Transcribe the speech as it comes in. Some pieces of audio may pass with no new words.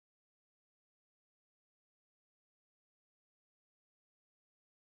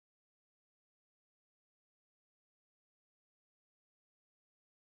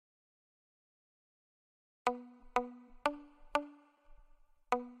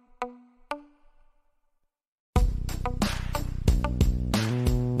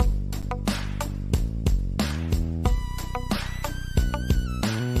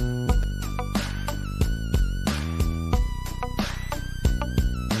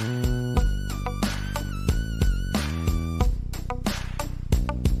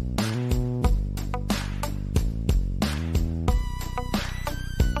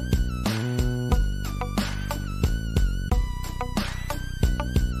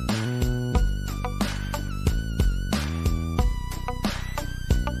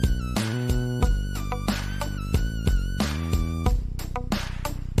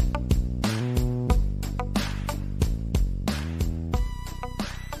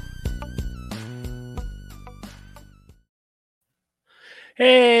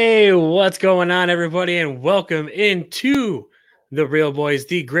Hey, what's going on, everybody, and welcome into the Real Boys,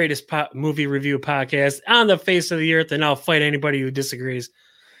 the greatest movie review podcast on the face of the earth, and I'll fight anybody who disagrees.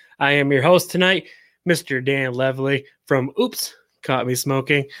 I am your host tonight, Mr. Dan Levely from Oops, Caught Me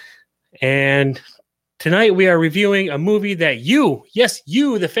Smoking, and tonight we are reviewing a movie that you, yes,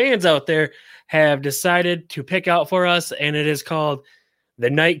 you, the fans out there, have decided to pick out for us, and it is called The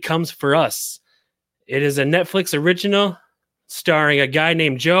Night Comes for Us. It is a Netflix original starring a guy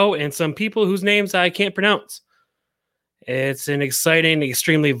named Joe and some people whose names I can't pronounce. It's an exciting,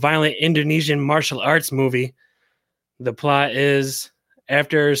 extremely violent Indonesian martial arts movie. The plot is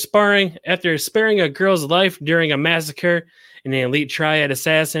after sparing a girl's life during a massacre, an elite triad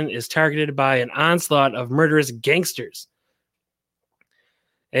assassin is targeted by an onslaught of murderous gangsters.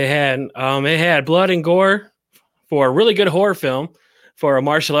 It had blood and gore for a really good horror film for a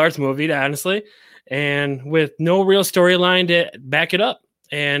martial arts movie, honestly, and with no real storyline to back it up.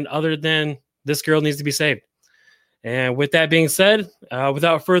 And other than this girl needs to be saved. And with that being said,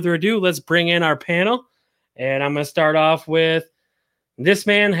 without further ado, let's bring in our panel. And I'm going to start off with this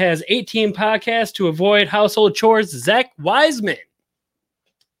man has 18 podcasts to avoid household chores, Zach Wiseman.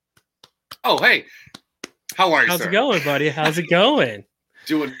 Oh, hey. How are you, How's sir? it going, buddy? How's it going?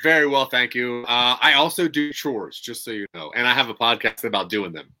 Doing very well, thank you. I also do chores, just so you know. And I have a podcast about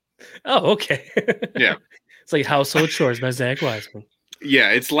doing them. Oh, okay. Yeah. It's like Household Chores by Zach Wiseman. Yeah,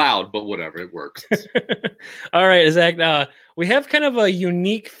 it's loud, but whatever, it works. All right, Zach. We have kind of a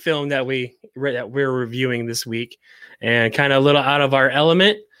unique film that we're reviewing this week, and kind of a little out of our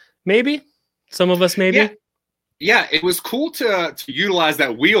element. Maybe some of us, maybe. Yeah, it was cool to utilize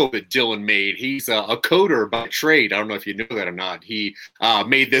that wheel that Dylan made. He's a coder by trade. I don't know if you know that or not. He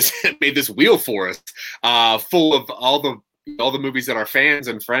made this wheel for us, full of all the movies that our fans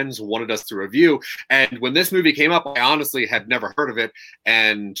and friends wanted us to review. And when this movie came up, I honestly had never heard of it.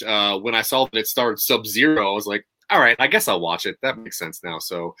 And when I saw that it starred Sub-Zero, I was like, all right, I guess I'll watch it. That makes sense now.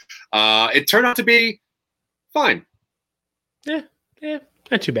 So it turned out to be fine. Yeah,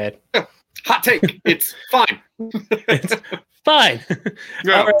 not too bad. Yeah. Hot take. It's fine. It's fine.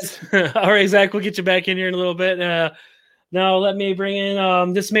 Yeah. All right, Zach, we'll get you back in here in a little bit. Now let me bring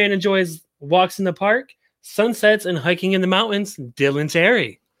in this man enjoys walks in the park, sunsets, and hiking in the mountains, Dylan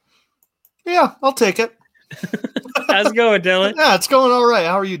Terry. Yeah, I'll take it. How's it going, Dylan? Yeah, it's going all right.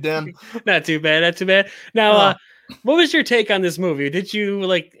 How are you, Dan? Not too bad. Now, what was your take on this movie? Did you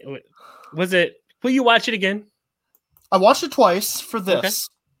will you watch it again? I watched it twice for this.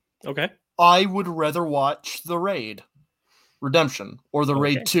 Okay. I would rather watch The Raid Redemption or The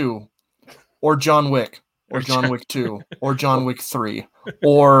Raid 2 or John Wick or John Wick 2 or John Wick 3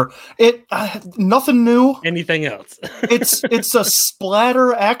 or it nothing new. Anything else? It's a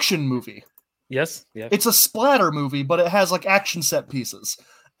splatter action movie. Yes. Yeah. It's a splatter movie, but it has like action set pieces.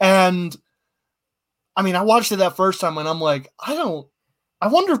 And I mean, I watched it that first time and I'm like, I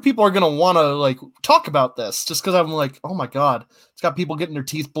wonder if people are going to want to like talk about this just because I'm like, oh my God, it's got people getting their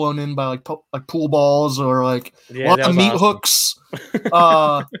teeth blown in by like pool balls or like a lot of meat hooks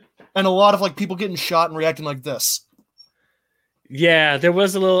and a lot of like people getting shot and reacting like this. Yeah, there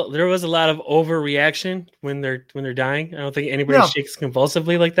was a lot of overreaction when they're dying. I don't think anybody shakes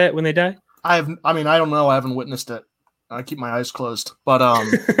convulsively like that when they die. I don't know. I haven't witnessed it. I keep my eyes closed, but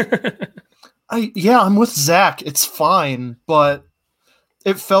I'm with Zach. It's fine, but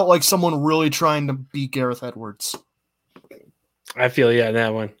it felt like someone really trying to be Gareth Edwards. I feel on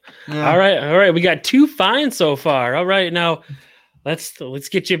that one. Yeah. All right. We got 2 fines so far. All right, now let's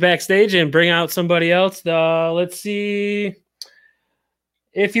get you backstage and bring out somebody else. Let's see.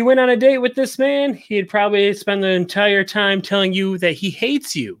 If you went on a date with this man, he'd probably spend the entire time telling you that he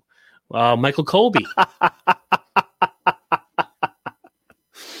hates you. Michael Colby.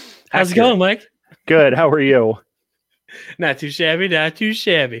 How's it going, Mike? Good. How are you? Not too shabby.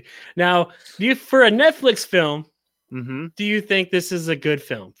 Now, for a Netflix film, do you think this is a good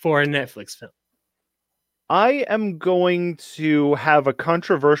film for a Netflix film? I am going to have a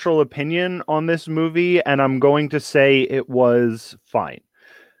controversial opinion on this movie, and I'm going to say it was fine.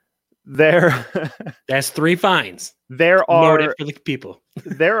 That's 3 fines. There are for the people.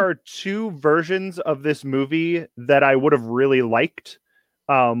 There are 2 versions of this movie that I would have really liked.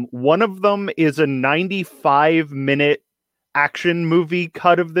 One of them is a 95-minute action movie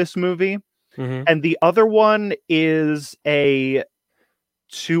cut of this movie. And the other one is a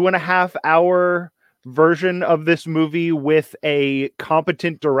 2.5-hour version of this movie with a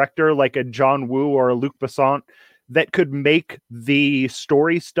competent director like a John Woo or a Luc Besson that could make the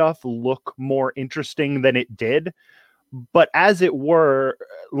story stuff look more interesting than it did. But as it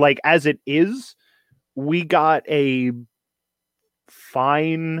is, we got a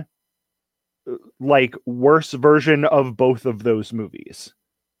fine, like worse version of both of those movies.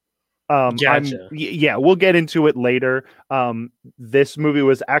 Gotcha. Yeah, we'll get into it later. This movie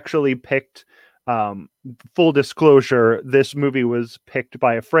was actually picked. Full disclosure, this movie was picked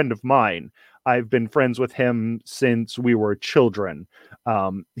by a friend of mine. I've been friends with him since we were children.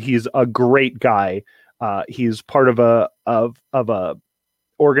 He's a great guy. He's part of a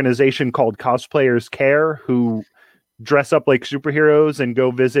organization called Cosplayers Care, who dress up like superheroes and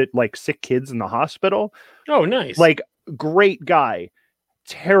go visit like sick kids in the hospital. Oh, nice. Like, great guy.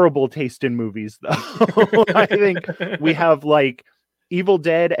 Terrible taste in movies, though. I think we have like Evil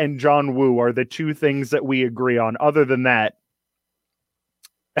Dead and John Woo are the two things that we agree on. Other than that,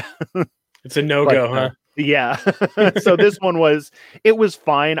 it's a no-go, huh? Yeah. So this one was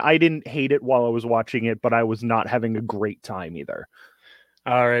fine. I didn't hate it while I was watching it, but I was not having a great time either.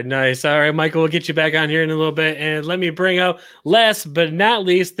 All right, nice. All right, Michael, we'll get you back on here in a little bit. And let me bring out, last but not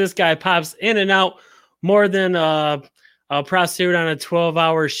least, this guy pops in and out more than a prostitute on a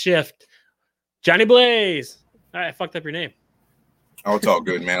 12-hour shift. Johnny Blaze. All right, I fucked up your name. Oh, it's all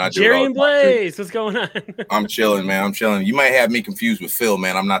good, man. I do Jerry and Blaze. What's going on? I'm chilling, man. I'm chilling. You might have me confused with Phil,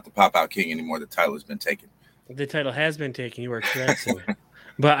 man. I'm not the Pop-Out King anymore. The title has been taken. The title has been taken. You are correct, sir.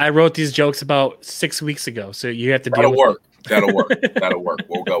 But I wrote these jokes about 6 weeks ago, so you have to deal with it. That'll work. That'll work.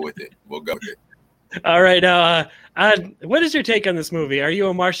 We'll go with it. All right. Now, what is your take on this movie? Are you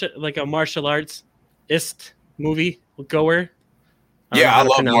a martial arts-ist movie goer? Yeah, I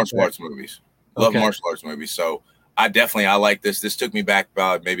love martial arts movies. Love martial arts movies. So I like this. This took me back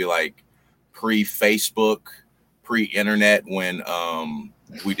about maybe like pre-Facebook, pre-internet when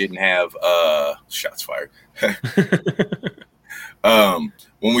we didn't have shots fired.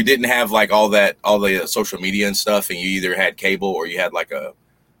 When we didn't have like all the social media and stuff, and you either had cable or you had like a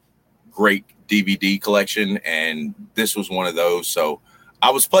great DVD collection, and this was one of those. So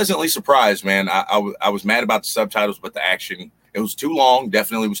I was pleasantly surprised, man. I was mad about the subtitles, but the action, it was too long.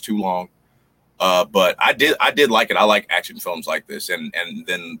 Definitely was too long. But I did like it. I like action films like this, and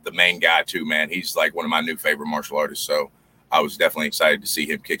then the main guy too, man. He's like one of my new favorite martial artists. So I was definitely excited to see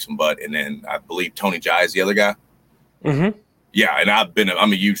him kick some butt. And then I believe Tony Jaa is the other guy. Mm-hmm. Yeah, and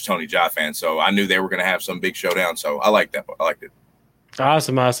I'm a huge Tony Jaa fan, so I knew they were going to have some big showdown. So I liked that. I liked it.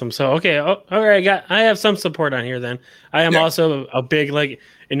 Awesome. So okay, all right, I have some support on here. Then I am also a big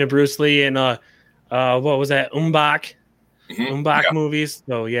into Bruce Lee and what was that Umbak movies.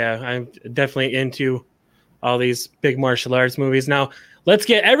 So yeah, I'm definitely into all these big martial arts movies. Now let's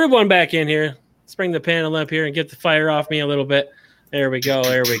get everyone back in here. Let's bring the panel up here and get the fire off me a little bit. There we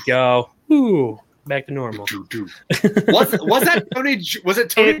go. Ooh. Back to normal. was that Tony? Was it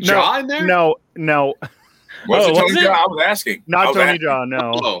Tony Jaa in there? No. Was it Tony Jaa? I was asking. Not Tony Jaa.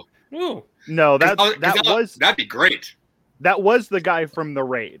 No. Oh. No. That'd be great. That was the guy from The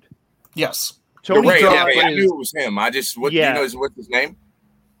Raid. Yes. Tony Jaa. I knew it was him. Do you know what's his name?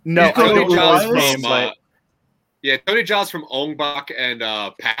 No, I don't know his name. but Tony Jaa's from Ong Bak and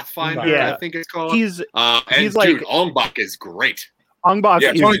Pathfinder. Yeah. I think it's called. He's dude, Ong Bak is great. Ong Bak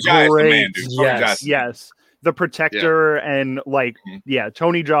is Tony Jaa great. Is the man, dude. Yes. The Protector and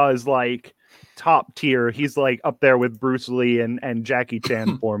Tony Jaa is like top tier. He's like up there with Bruce Lee and Jackie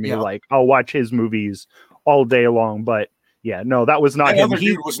Chan for me. Like I'll watch his movies all day long. But yeah, no, that was not him.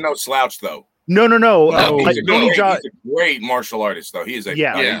 He was no slouch though. No. He's a great martial artist though. He's he's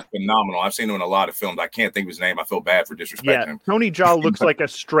phenomenal. I've seen him in a lot of films. I can't think of his name. I feel bad for disrespecting him. Tony Jaa looks like a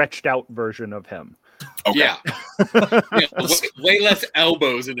stretched out version of him. Okay. Yeah. Way less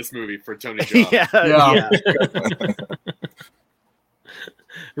elbows in this movie for Tony Jaa. Yeah.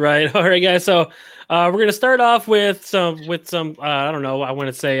 Right. All right, guys. So we're gonna start off with some I don't know. I want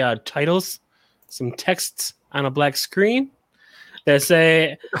to say titles, some texts on a black screen that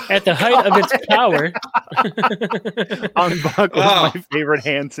say, "At the height of its power." Ong Bak was my favorite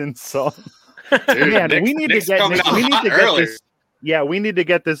Hanson song. Dude, Man, we need to get this. Yeah, we need to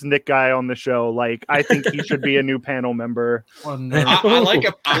get this Nick guy on the show. Like, I think he should be a new panel member. Oh, no. I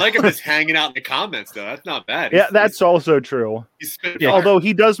like him just hanging out in the comments, though. That's not bad. That's also true. Yeah. Although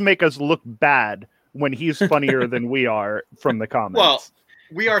he does make us look bad when he's funnier than we are from the comments.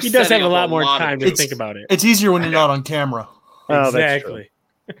 Well, he does have a lot more time to think about it. It's easier when you're not on camera. Exactly.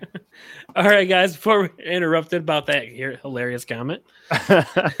 All right, guys, before we're interrupted about that hilarious comment,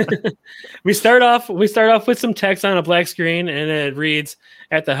 we start off with some text on a black screen, and it reads,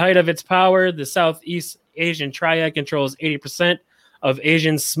 "At the height of its power, the Southeast Asian Triad controls 80% of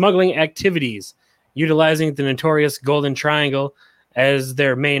Asian smuggling activities, utilizing the notorious Golden Triangle as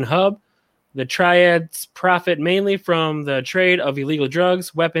their main hub. The Triads profit mainly from the trade of illegal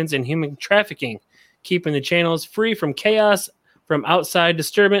drugs, weapons, and human trafficking, keeping the channels free from chaos from outside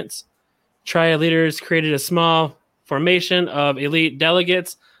disturbance. Triad leaders created a small formation of elite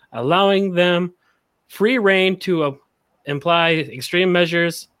delegates, allowing them free reign to imply extreme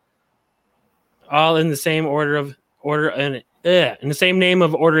measures, all in the same in the same name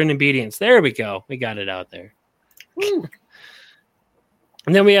of order and obedience. There we go. We got it out there. Woo.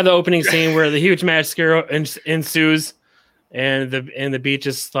 And then we have the opening scene where the huge massacre ensues, and the beach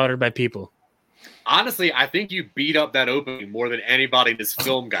is slaughtered by people. Honestly, I think you beat up that opening more than anybody in this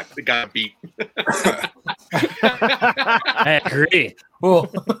film got beat. I agree.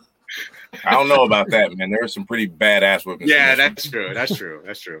 Well, I don't know about that, man. There were some pretty badass whippings. Yeah, that's true. That's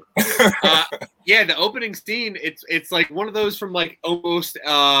true. Yeah, the opening scene, it's like one of those from like almost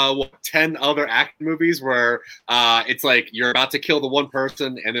 10 other action movies where it's like you're about to kill the one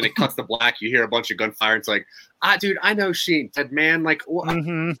person and then it cuts to black. You hear a bunch of gunfire. It's like, dude, I know Sheen. Said, man, like,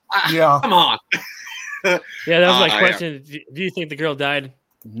 yeah, come on. Yeah, that was my question. Yeah. Do you think the girl died?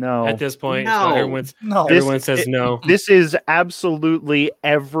 No. At this point, no. Everyone says no. This is absolutely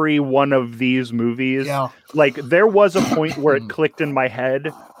every one of these movies. Yeah. Like, there was a point where it clicked in my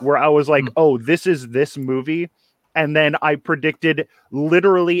head where I was like, oh, this is this movie. And then I predicted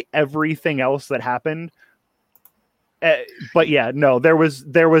literally everything else that happened. But yeah, no, there was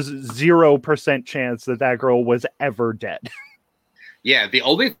 0% chance that girl was ever dead. Yeah, the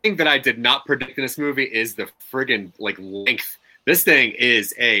only thing that I did not predict in this movie is the friggin' like length. This thing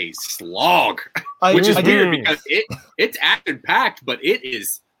is a slog, which is weird because it's action packed, but it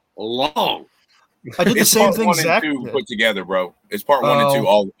is long. I did the same thing Zach did. Put together, bro. It's part 1 and 2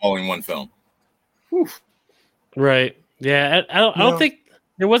 all in one film. Whew. Right. Yeah. I don't think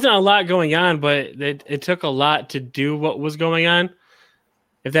there wasn't a lot going on, but it took a lot to do what was going on.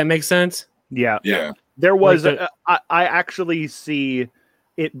 If that makes sense. Yeah. Yeah. There was. I actually see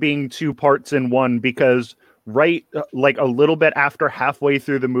it being 2 parts in one because. Right, like a little bit after halfway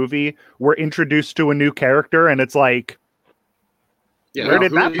through the movie, we're introduced to a new character, and it's like, where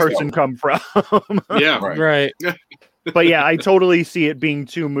did that person come from? Yeah, right. But yeah, I totally see it being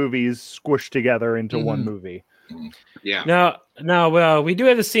 2 movies squished together into one movie. Yeah. Now, we do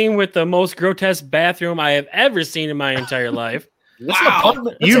have the scene with the most grotesque bathroom I have ever seen in my entire life. Wow.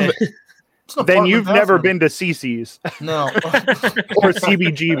 You've never been to CC's. No. Or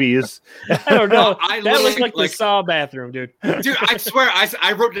CBGB's. I don't know. That was like the Saw bathroom, dude. Dude, I swear,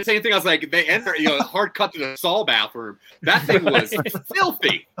 I wrote the same thing. I was like, they enter, hard cut to the Saw bathroom. That thing was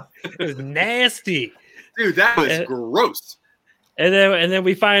filthy. It was nasty. Dude, that was gross. And then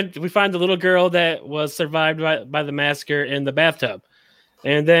we find the little girl that was survived by the massacre in the bathtub.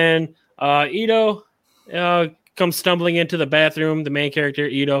 And then Ito comes stumbling into the bathroom. The main character,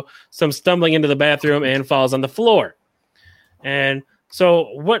 Ito, stumbling into the bathroom and falls on the floor. And so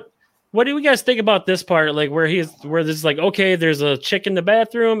what do you guys think about this part? Like where this is like, okay, there's a chick in the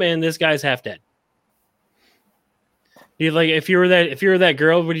bathroom and this guy's half dead. You like if you were that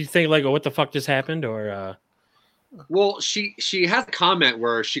girl, would you think like, oh, what the fuck just happened? Or Well, she has a comment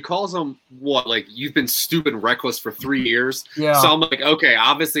where she calls him like you've been stupid and reckless for 3 years. Yeah. So I'm like, okay,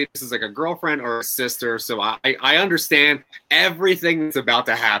 obviously this is like a girlfriend or a sister. So I understand everything that's about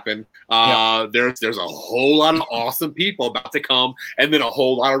to happen. There's a whole lot of awesome people about to come, and then a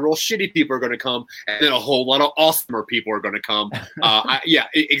whole lot of real shitty people are going to come, and then a whole lot of awesomer people are going to come.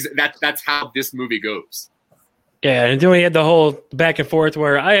 That's how this movie goes. yeah, and then we had the whole back and forth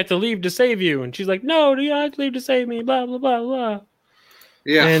where I have to leave to save you, and she's like, "No, do you have to leave to save me?" Blah blah blah blah.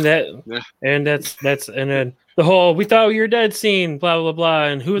 Yeah, and then the whole "we thought you were dead" scene, blah blah blah,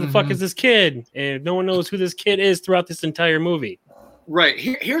 and who the fuck is this kid? And no one knows who this kid is throughout this entire movie. Right.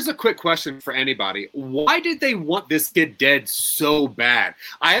 Here's a quick question for anybody: why did they want this kid dead so bad?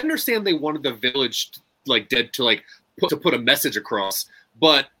 I understand they wanted the village like dead to like put a message across,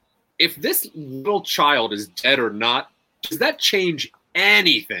 but if this little child is dead or not, does that change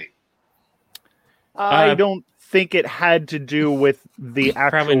anything? I don't think it had to do with the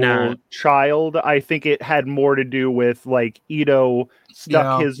actual child. I think it had more to do with like Ito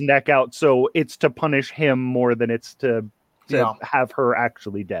stuck his neck out, so it's to punish him more than it's to have her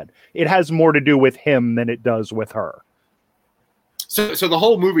actually dead. It has more to do with him than it does with her. So the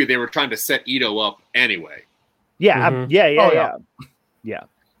whole movie they were trying to set Ito up anyway. Yeah, yeah.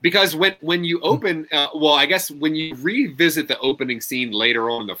 Because when you open, I guess when you revisit the opening scene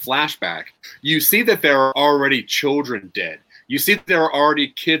later on in the flashback, you see that there are already children dead. You see that there are already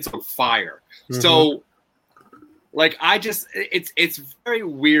kids on fire. So, like, it's very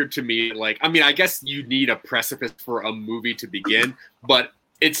weird to me. Like, I mean, I guess you need a precipice for a movie to begin, but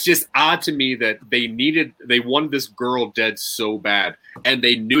it's just odd to me that they wanted this girl dead so bad, and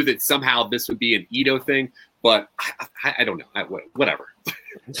they knew that somehow this would be an Ito thing. but I don't know. Whatever.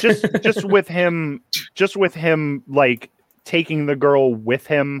 just with him like taking the girl with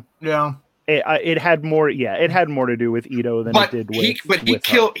him. Yeah. It had more. Yeah, it had more to do with Ito than it did with.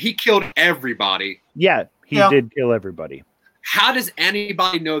 He killed everybody. Yeah, he did kill everybody. How does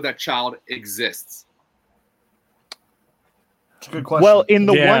anybody know that child exists? It's a good question. Well, in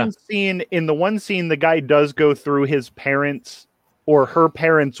the one scene, the guy does go through his parents' or her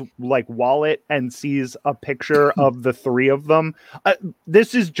parents' like wallet and sees a picture of the three of them.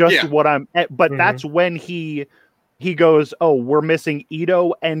 This is just what I'm. But that's when he goes, "Oh, we're missing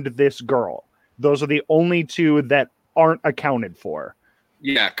Ito and this girl. Those are the only two that aren't accounted for."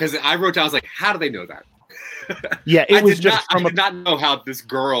 Yeah, because I wrote down, I was like, "How do they know that?" Yeah, I did not know how this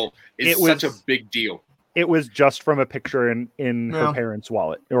girl is such a big deal. It was just from a picture in her parents'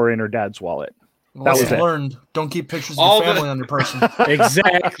 wallet or in her dad's wallet. Well, that was learned. Don't keep pictures of your family on your person.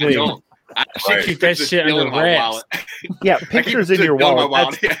 Exactly. I should keep that shit under wraps. Yeah, pictures in your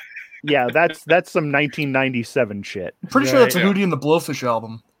wallet. That's some 1997 shit. Pretty sure that's a Hootie and the Blowfish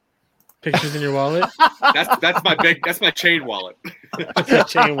album. Pictures in your wallet. That's my chain wallet.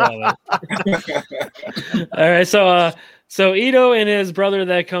 Chain wallet. All right, so Ito and his brother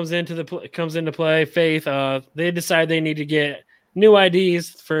that comes into play, Faith. They decide they need to get new IDs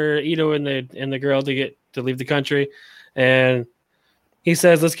for Ito and the girl to leave the country, and he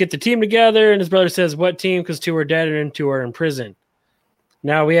says, "Let's get the team together." And his brother says, "What team?" Because 2 are dead and 2 are in prison.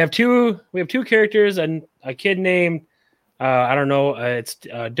 Now we have two characters and a kid named I don't know. It's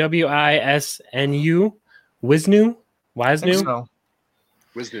Wisnu. Wisnu. So.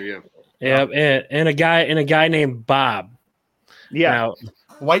 Wisnu, yeah. And a guy named Bob. Yeah. Now,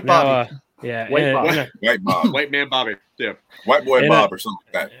 White Bobby. White Bob. White man Bobby. Yeah. White boy Bob or something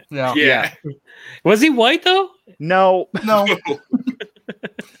like that. Yeah. Was he white though? No.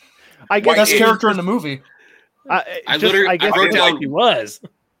 I guess that's character in the movie. I wrote down he was.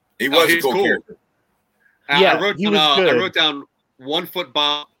 He was a cool character. I wrote down 1 foot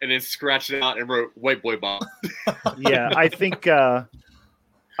Bob and then scratched it out and wrote White Boy Bob. Yeah, I think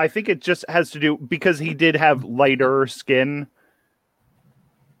it just has to do because he did have lighter skin.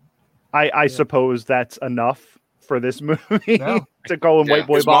 I suppose that's enough for this movie to call him White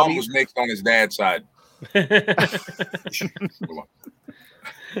Boy his Bobby. Mom was mixed on his dad's side.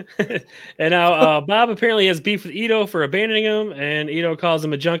 And now Bob apparently has beef with Ito for abandoning him, and Ito calls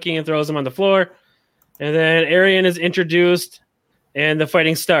him a junkie and throws him on the floor. And then Arian is introduced, and the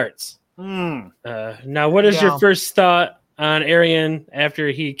fighting starts. Now, what is your first thought on Arian after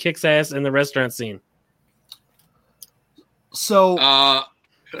he kicks ass in the restaurant scene? So, I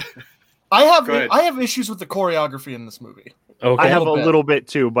have issues with the choreography in this movie. Okay. I have a little bit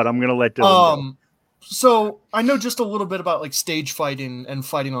too, but I'm gonna let Dylan go. So I know just a little bit about like stage fighting and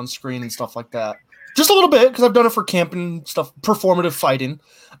fighting on screen and stuff like that. Just a little bit because I've done it for camp and stuff, performative fighting,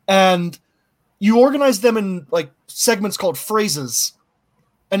 and you organize them in like segments called phrases,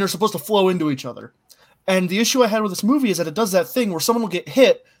 and they're supposed to flow into each other. And the issue I had with this movie is that it does that thing where someone will get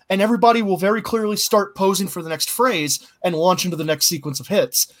hit and everybody will very clearly start posing for the next phrase and launch into the next sequence of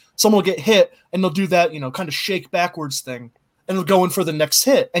hits. Someone will get hit and they'll do that, kind of shake backwards thing, and they'll go in for the next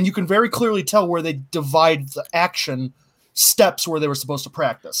hit. And you can very clearly tell where they divide the action steps where they were supposed to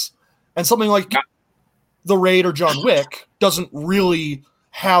practice. And something like The Raid or John Wick doesn't really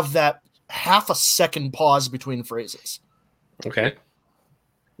have that half a second pause between phrases. Okay.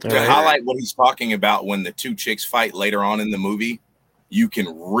 Highlight what he's talking about when the 2 chicks fight later on in the movie, you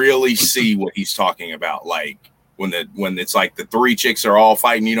can really see what he's talking about. Like when it's like the 3 chicks are all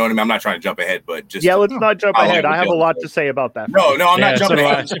fighting, you know what I mean? I'm not trying to jump ahead, but just let's not jump ahead. I have a lot to say about that. No, I'm not jumping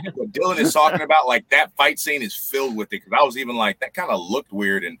ahead. What Dylan is talking about, like that fight scene is filled with it. Because I was even like, that kind of looked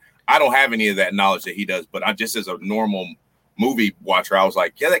weird, and I don't have any of that knowledge that he does. But I just, as a normal movie watcher, I was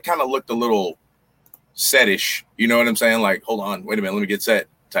like, yeah, that kind of looked a little setish. You know what I'm saying? Like, hold on, wait a minute, let me get set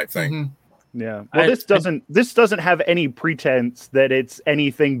type thing. Mm-hmm. Yeah. Well, this doesn't have any pretense that it's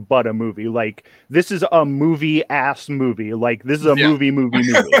anything but a movie. Like this is a movie ass movie. Like this is a movie.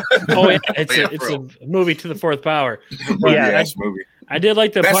 Oh, yeah. It's a movie to the 4th power. Movie. I did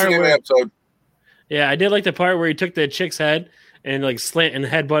like the That's part the where episode. Yeah, I did like the part where he took the chick's head and like slant and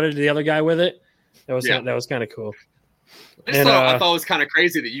head butted the other guy with it. That was kind of cool. I thought it was kind of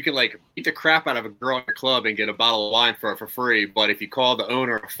crazy that you can like beat the crap out of a girl at a club and get a bottle of wine for free, but if you call the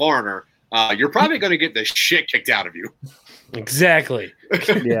owner a foreigner, you're probably going to get the shit kicked out of you. Exactly.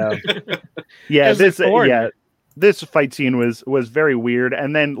 Yeah. This fight scene was very weird,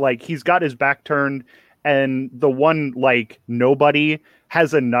 and then like he's got his back turned, and the one like nobody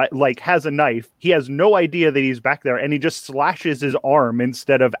has a knife. He has no idea that he's back there, and he just slashes his arm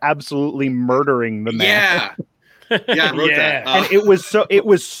instead of absolutely murdering the man. Yeah, I wrote that. And it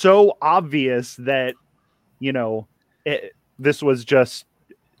was so obvious that, you know, this was just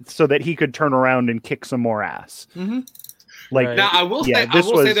so that he could turn around and kick some more ass. Mm-hmm. Like, now, I will say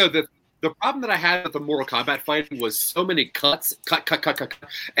though that the problem that I had with the Mortal Kombat fighting was so many cuts, cut.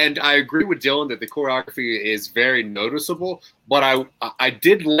 And I agree with Dylan that the choreography is very noticeable, but I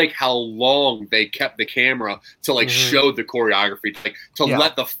did like how long they kept the camera to like show the choreography, to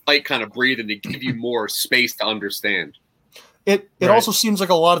let the fight kind of breathe and to give you more space to understand. It also seems like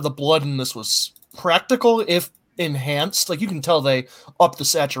a lot of the blood in this was practical, if enhanced. Like, you can tell they upped the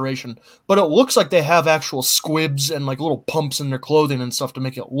saturation, but it looks like they have actual squibs and like little pumps in their clothing and stuff to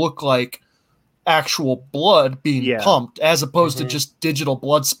make it look like actual blood being pumped, as opposed to just digital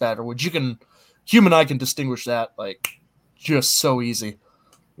blood spatter, which human eye can distinguish that like just so easy.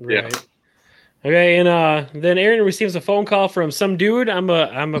 Right. Okay, and then Aaron receives a phone call from some dude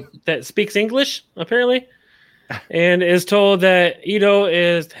that speaks English apparently, and is told that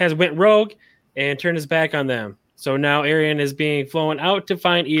Ito has went rogue and turned his back on them. So now Aaron is being flown out to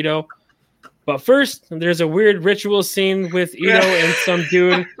find Ito. But first, there's a weird ritual scene with Ito and some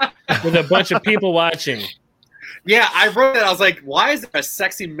dude with a bunch of people watching. Yeah, I wrote that. I was like, why is there a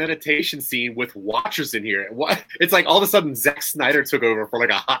sexy meditation scene with watchers in here? What? It's like all of a sudden Zack Snyder took over for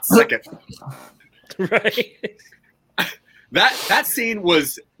like a hot second. Right. That scene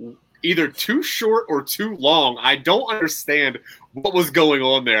was either too short or too long. I don't understand what was going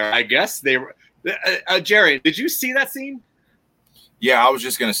on there. I guess they were. Jerry, did you see that scene? Yeah, I was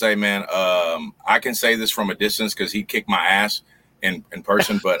just gonna say, man. I can say this from a distance because he kicked my ass in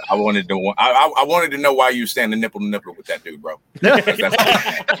person, but I wanted to. I wanted to know why you standing nipple to nipple with that dude, bro.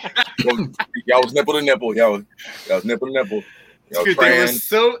 Y'all was nipple to nipple. Y'all was nipple to nipple. Dude, they were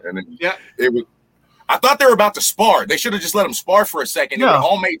so. It was. I thought they were about to spar. They should have just let them spar for a second. It would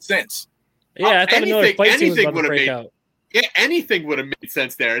all made sense. Yeah, I thought anything would have made. Yeah, anything would have made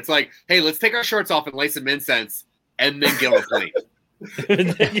sense there. It's like, hey, let's take our shorts off and lay some incense, and then get on a plane.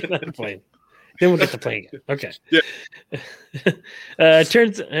 Then get on a plane. Then we'll get the plane. Okay. Yeah.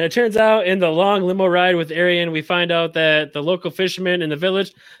 Turns out in the long limo ride with Arian, we find out that the local fishermen in the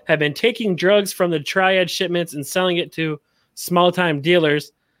village have been taking drugs from the Triad shipments and selling it to small-time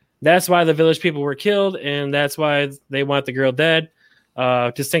dealers. That's why the village people were killed, and that's why they want the girl dead,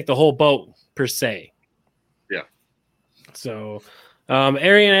 to sink the whole boat, per se. Yeah. So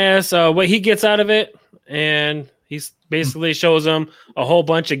Arian asks what he gets out of it, and he basically shows him a whole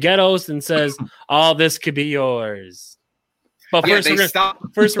bunch of ghettos and says, all this could be yours. But first,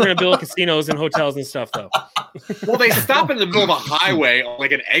 we're going to build casinos and hotels and stuff, though. Well, they stop in the middle of a highway,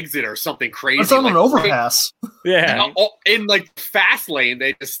 like an exit or something crazy. It's on an overpass. Yeah. In like fast lane,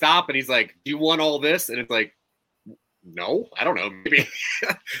 they just stop and he's like, do you want all this? And it's like, no, I don't know. Maybe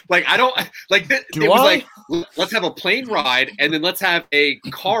like I don't like it was like, let's have a plane ride and then let's have a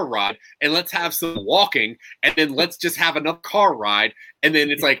car ride and let's have some walking and then let's just have another car ride and then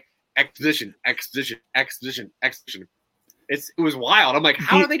it's like exposition. It was wild. I'm like,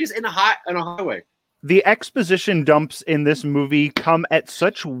 how are they just in a highway? The exposition dumps in this movie come at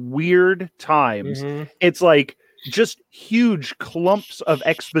such weird times. Mm-hmm. It's like just huge clumps of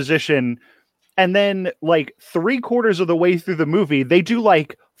exposition. And then like 3/4 of the way through the movie, they do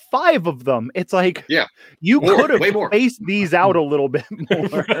like 5 of them. It's like, you could have spaced these out a little bit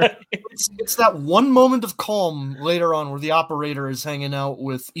more. It's that one moment of calm later on where the operator is hanging out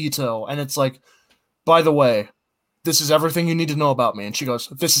with Ito. And it's like, by the way, this is everything you need to know about me. And she goes,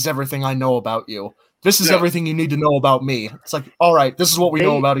 this is everything I know about you. This is everything you need to know about me. It's like, all right, this is what we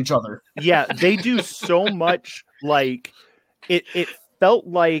know about each other. Yeah, they do so much. Like it felt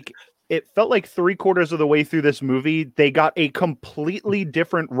like 3/4 of the way through this movie, they got a completely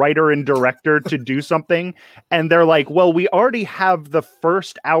different writer and director to do something. And they're like, well, we already have the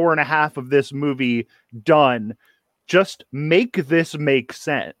first hour and a half of this movie done. Just make this make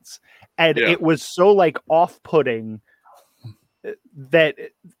sense. And it was so like off-putting that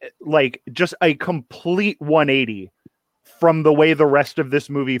like just a complete 180 from the way the rest of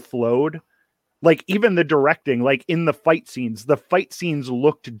this movie flowed. Like even the directing, like in the fight scenes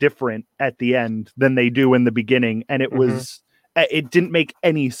looked different at the end than they do in the beginning. And it was, it didn't make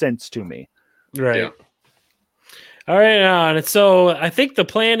any sense to me. Right. Yeah. All right. And so I think the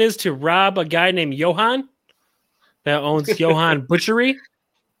plan is to rob a guy named Johan that owns Johan Butchery.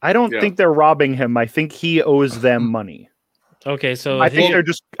 I don't think they're robbing him. I think he owes them money. Okay. So I think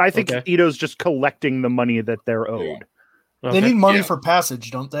Ito's just collecting the money that they're owed. Okay. They need money for passage,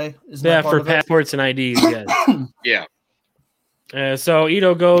 don't they? For passports and IDs, yes. Yeah. So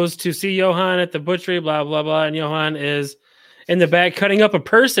Ito goes to see Johan at the butchery, blah, blah, blah. And Johan is in the back cutting up a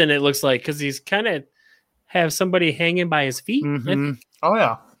person, it looks like, because he's kind of have somebody hanging by his feet. Mhm. Oh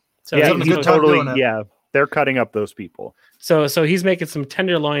yeah. So Yeah, having a he good time totally. doing it. Yeah, they're cutting up those people. So he's making some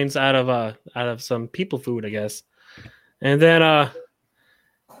tenderloins out of some people food, I guess. And then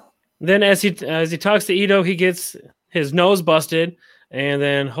as he talks to Ito, he gets his nose busted, and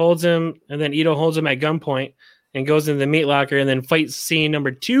then Ito holds him at gunpoint and goes into the meat locker, and then fight scene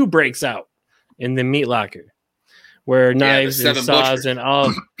number 2 breaks out in the meat locker, where knives and saws and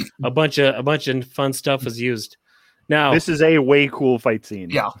all a bunch of fun stuff was used. Now This is a way cool fight scene.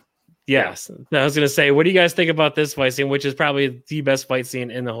 Yeah. yes, I was gonna say, what do you guys think about this fight scene, which is probably the best fight scene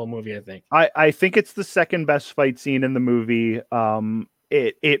in the whole movie? I think. I think it's the second best fight scene in the movie.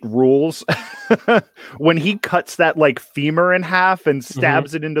 It rules when he cuts that like femur in half and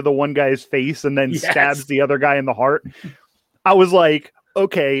stabs it into the one guy's face and then stabs the other guy in the heart. I was like,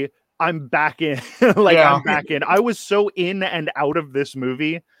 okay, I'm back in. I'm back in. I was so in and out of this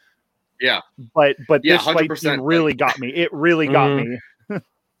movie. Yeah. But Yeah, this fight 100%, scene really got me. It really got me.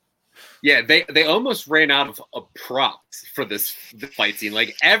 Yeah, they almost ran out of props for the fight scene.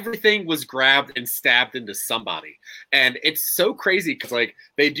 Like everything was grabbed and stabbed into somebody, and it's so crazy because like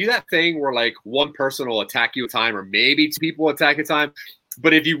they do that thing where like one person will attack you at a time, or maybe 2 people attack at a time.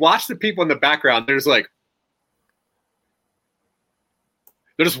 But if you watch the people in the background, they're just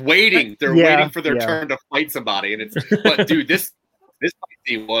waiting. They're waiting for their turn to fight somebody, and but dude, this fight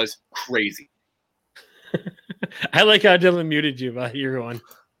scene was crazy. I like how Dylan muted you, but you're going.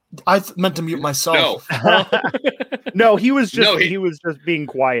 I meant to mute myself. No, he was just he was just being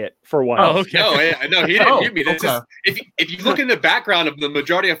quiet for once. Oh, okay. No, he didn't mute me. It's okay. just, if you look in the background of the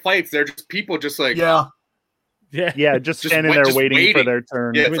majority of fights, they're just people just like Yeah. Just standing there waiting for their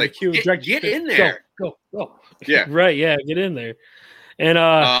turn. Yeah, it's like get in there. Go. Yeah, right. Yeah, get in there. And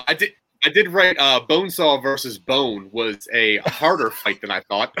I did write Bonesaw versus Bone was a harder fight than I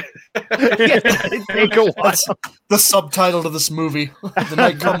thought. It take a while. That's the subtitle to this movie. The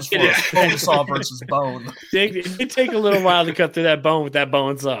night comes for us. Bonesaw versus Bone. It take a little while to cut through that bone with that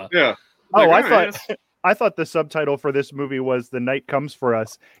bone saw. Yeah. Oh, Like, I thought the subtitle for this movie was "The Night Comes for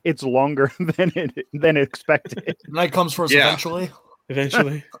Us." It's longer than expected. The night comes for us eventually.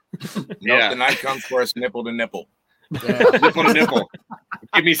 Eventually. Yeah. The night comes for us, nipple to nipple. Yeah. Nipple to nipple.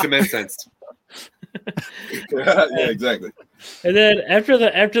 Give me some incense. Yeah, exactly. And then after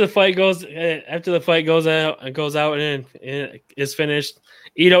the fight goes out and is finished,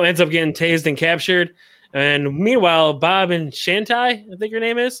 Ito ends up getting tased and captured. And meanwhile, Bob and Shantai, I think her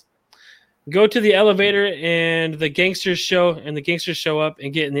name is, go to the elevator, and the gangsters show up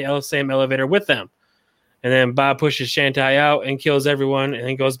and get in the same elevator with them. And then Bob pushes Shantai out and kills everyone, and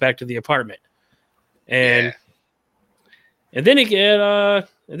then goes back to the apartment. And then he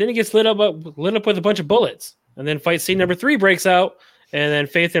gets lit up with a bunch of bullets. And then fight scene number 3 breaks out, and then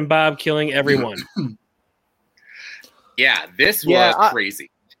Faith and Bob killing everyone. Yeah, this was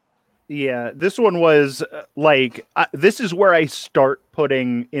crazy. Yeah, this one was this is where I start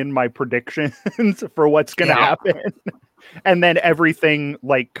putting in my predictions for what's going to happen. And then everything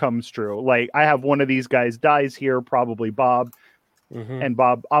comes true. Like I have one of these guys dies here, probably Bob. Mm-hmm. And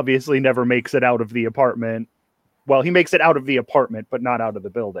Bob obviously never makes it out of the apartment. Well, he makes it out of the apartment, but not out of the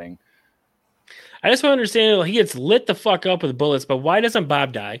building. I just want to understand, he gets lit the fuck up with bullets, but why doesn't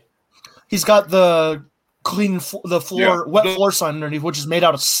Bob die? He's got the wet floor sign underneath, which is made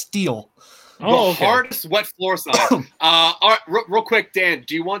out of steel. The hardest wet floor sign. All right, real quick, Dan,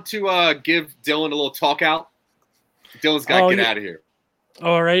 do you want to give Dylan a little talk out? Dylan's got to get out of here.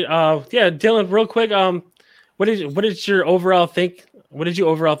 All right. Dylan, real quick. What did you overall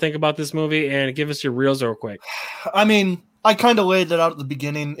think about this movie? And give us your reels real quick. I mean, I kind of laid it out at the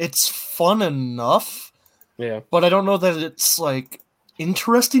beginning. It's fun enough. Yeah. But I don't know that it's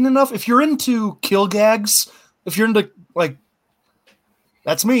interesting enough. If you're into kill gags, if you're into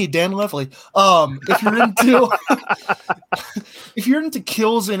that's me, Dan Levely. If you're into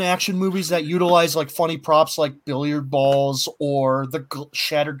kills in action movies that utilize funny props like billiard balls or the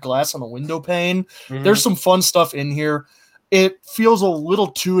shattered glass on a window pane, there's some fun stuff in here. It feels a little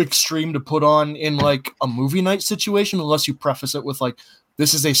too extreme to put on in a movie night situation unless you preface it with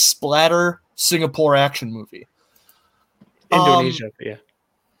this is a splatter Singapore action movie.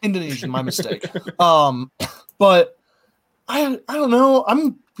 Indonesian, my mistake. But I don't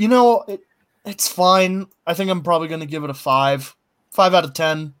know. It's fine. I think I'm probably going to give it a 5 out of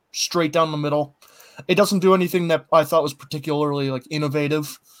 10, straight down the middle. It doesn't do anything that I thought was particularly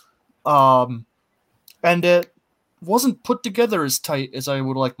innovative. And it wasn't put together as tight as I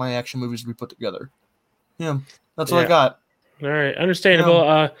would like my action movies to be put together. Yeah, that's what I got. All right,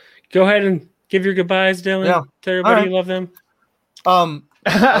 understandable. Go ahead and give your goodbyes, Dylan. Yeah. To everybody, All right. you love them.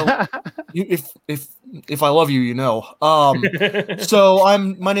 If I love you, you know.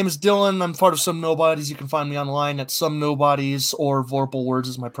 So my name is Dylan. I'm part of Some Nobodies. You can find me online at Some Nobodies, or Vorpal Words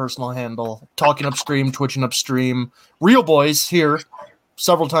is my personal handle. Talking Upstream, Twitching Upstream. Real Boys here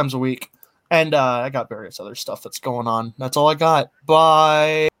several times a week. And I got various other stuff that's going on. That's all I got.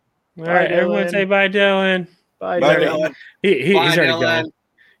 Bye. All right, everyone say bye, Dylan. Bye, Bye, Dylan. Dylan. Bye, He's already Dylan. gone.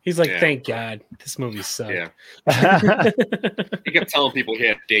 He's like, Yeah. thank God, this movie sucked. Yeah. He kept telling people he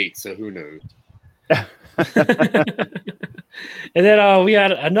had dates, so who knows? And then we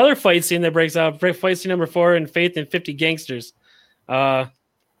had another fight scene that breaks out. Fight scene number 4 in Faith and 50 Gangsters. Lots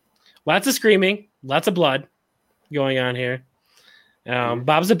of screaming, lots of blood going on here.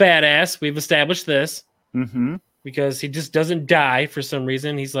 Bob's a badass. We've established this Mm-hmm. because he just doesn't die for some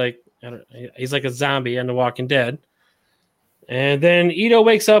reason. He's like a zombie on The Walking Dead. And then Ito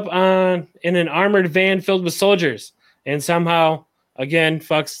wakes up in an armored van filled with soldiers and somehow again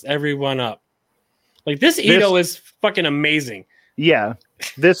fucks everyone up. Like this Ito is fucking amazing. Yeah,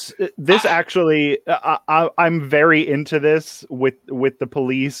 this actually, I'm very into this with the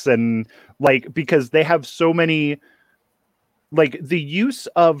police, and like, because they have so many, like, the use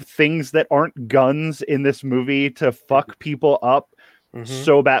of things that aren't guns in this movie to fuck people up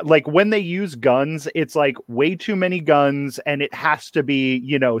so bad. Like when they use guns, it's like way too many guns, and it has to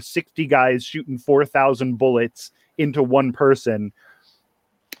be 60 guys shooting 4,000 bullets into one person.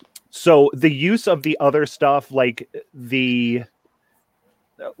 So the use of the other stuff, like when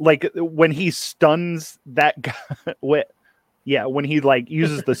he stuns that guy, when he like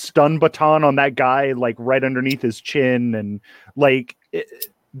uses the stun baton on that guy, like right underneath his chin, and like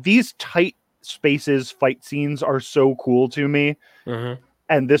these tight spaces fight scenes are so cool to me.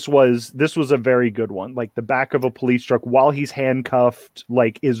 And this was a very good one. Like the back of a police truck while he's handcuffed,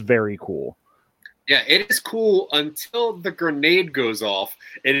 like, is very cool. Yeah, it is cool until the grenade goes off.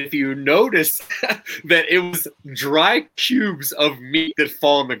 And if you notice that it was dry cubes of meat that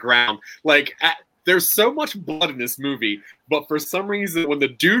fall on the ground. Like, there's so much blood in this movie, but for some reason, when the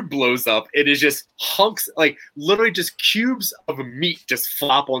dude blows up, it is just hunks, like literally just cubes of meat just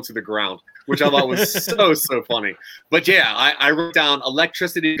flop onto the ground, which I thought was so funny. But yeah, I wrote down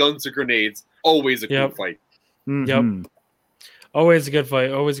electricity, guns, or grenades. Always a cool fight. Yep. Always a good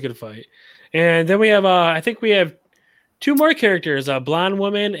fight. Always a good fight. And then we have, I think we have 2 more characters, a blonde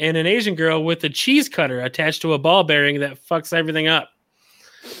woman and an Asian girl with a cheese cutter attached to a ball bearing that fucks everything up.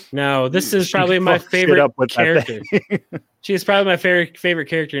 Now, this is probably my favorite character. She is probably my favorite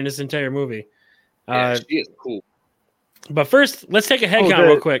character in this entire movie. Yeah, she is cool. But first, let's take a head count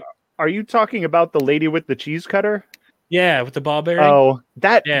real quick. Are you talking about the lady with the cheese cutter? Yeah, with the ball bearing. Oh,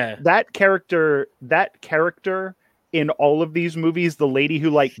 that character in all of these movies, the lady who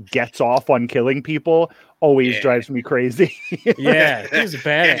like gets off on killing people, always drives me crazy. Yeah, she's a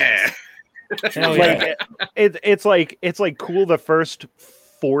badass. Hell yeah. It's like cool the first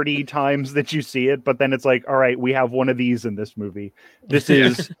 40 times that you see it, but then it's like, all right, we have one of these in this movie. This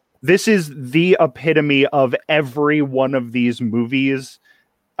is the epitome of every one of these movies.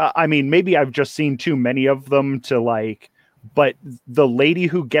 I mean, maybe I've just seen too many of them to like, but the lady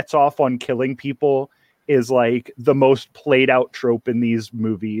who gets off on killing people is like the most played out trope in these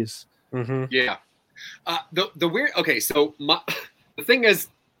movies. Yeah. The weird. Okay, so the thing is,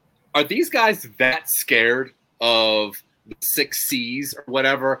 are these guys that scared of the 6 C's or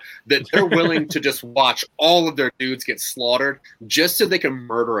whatever that they're willing to just watch all of their dudes get slaughtered just so they can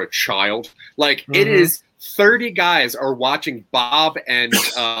murder a child? Like it is 30 guys are watching Bob and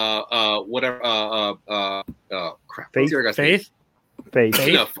whatever crap. Faith.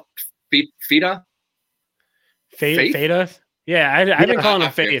 No, Fida. Feta. Yeah, I've been calling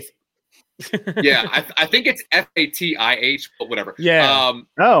him Faith. Yeah, I think it's Fatih, but whatever. Yeah.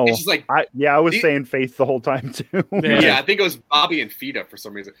 It's just like I was saying Faith the whole time too. Yeah, I think it was Bobby and Fida for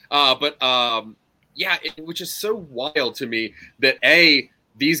some reason. Which is so wild to me that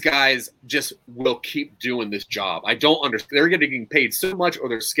these guys just will keep doing this job. I don't understand. They're getting paid so much or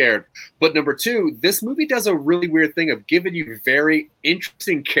they're scared. But number 2, this movie does a really weird thing of giving you very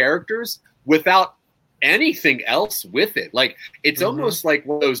interesting characters without anything else with it. Like it's almost like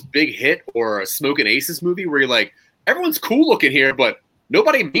one of those Big Hit or a Smoking Aces movie where you're like, everyone's cool looking here, but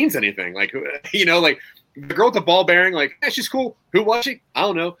nobody means anything. Like, like the girl with the ball bearing, like, she's cool. Who was she? I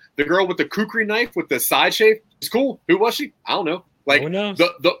don't know. The girl with the kukri knife with the side shave, she's cool. Who was she? I don't know. Like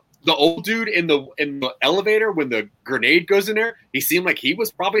the old dude in the elevator when the grenade goes in there, he seemed like he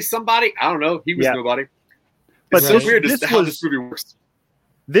was probably somebody. I don't know. He was nobody. But it's so weird how this movie works.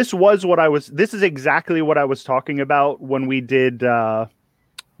 This is exactly what I was talking about when we did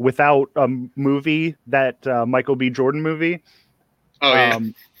Without a movie, that Michael B. Jordan movie. Oh yeah.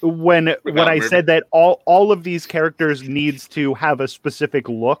 When I Movie. said that all of these characters needs to have a specific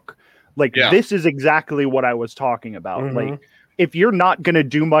look, like this is exactly what I was talking about. Mhm. Like, if you're not going to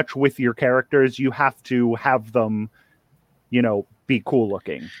do much with your characters, you have to have them, be cool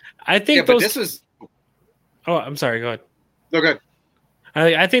looking. I think Yeah, but this is. Oh, I'm sorry. Go ahead. No, good.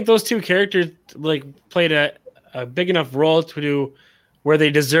 I think those two characters like played a big enough role to do where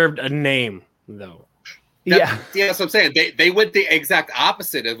they deserved a name, though. Yeah, that's what I'm saying. They went the exact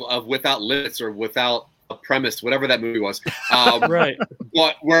opposite of Without Limits or Without a Premise, whatever that movie was. Right.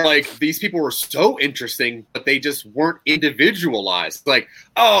 But where like these people were so interesting, but they just weren't individualized. Like,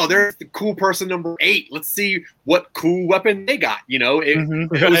 oh, there's the cool person number 8. Let's see what cool weapon they got. It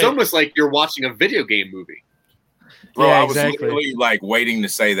was Right. almost like you're watching a video game movie. Bro, Yeah, I was exactly. literally like waiting to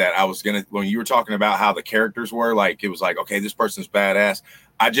say that. I was gonna, when you were talking about how the characters were, like it was like, okay, this person's badass.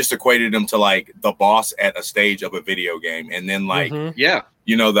 I just equated them to like the boss at a stage of a video game, and then like Mhm. Yeah.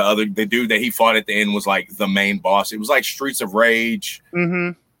 the dude that he fought at the end was like the main boss. It was like Streets of Rage,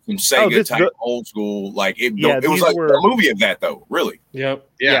 Mm-hmm. some Sega this- type old school. Like it was these like were- a movie of that though. Really, Yep.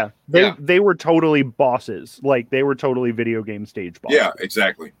 Yeah. They were totally bosses. Like, they were totally video game stage bosses. yeah,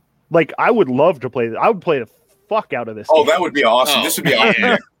 exactly. Like, I would love to play. I would play the fuck out of this. Oh, game. that would be awesome. Oh, This would be awesome. yeah.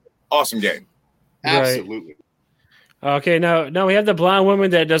 Game. Awesome game. Right. Absolutely. Okay, now we have the blonde woman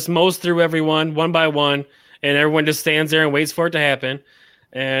that just mows through everyone one by one, and everyone just stands there and waits for it to happen.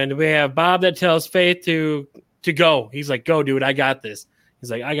 And we have Bob that tells Faith to go. He's like, "Go, dude, I got this." He's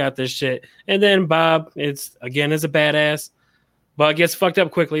like, "I got this shit." And then Bob, is a badass, but gets fucked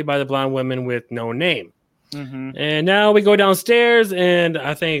up quickly by the blonde woman with no name. Mhm. And now we go downstairs, and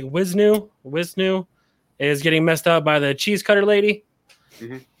I think Wisnu is getting messed up by the cheese cutter lady.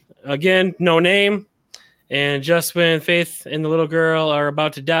 Mhm. Again, no name. And just when Faith and the little girl are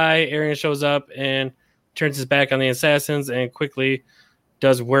about to die, Arian shows up and turns his back on the assassins and quickly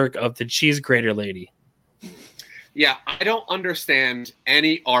does work of the cheese grater lady. Yeah, I don't understand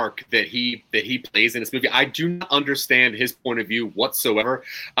any arc that he plays in this movie. I do not understand his point of view whatsoever.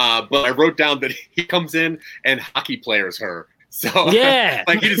 But I wrote down that he comes in and hockey players her. So Yeah.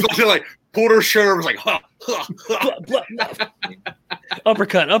 like he just wants to like pulled her shirt and was like, huh, huh, huh. Blah, blah, blah.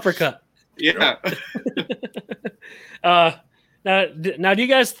 Uppercut. Yeah. Now, do you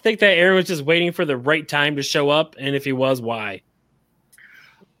guys think that Aaron was just waiting for the right time to show up? And if he was, why?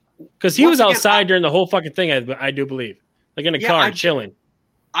 Because he Once was again, outside during the whole fucking thing, I do believe. Like in a car, chilling.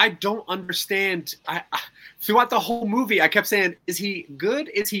 I don't understand. I throughout the whole movie, I kept saying, "Is he good?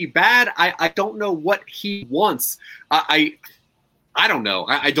 Is he bad?" I don't know what he wants. I don't know.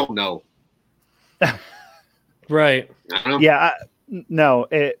 I don't know. Right. I don't know. Yeah, no.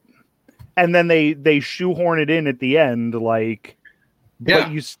 And then they shoehorn it in at the end, like, Yeah.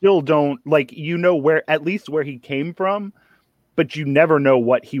 but you still don't like. Where, at least where he came from, but you never know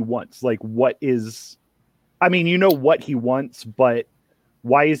what he wants. Like, what is? I mean, you know what he wants, but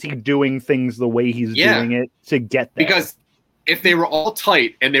why is he doing things the way he's doing it to get there? Because if they were all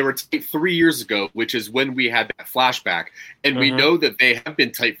tight and they were tight 3 years ago, which is when we had that flashback, and we know that they have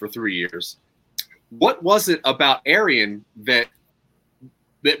been tight for 3 years, what was it about Arian that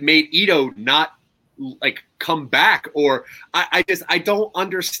made Ito not like come back? Or I don't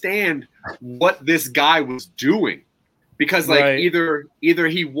understand what this guy was doing, because like either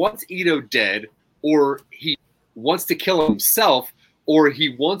he wants Ito dead, or he wants to kill himself, or he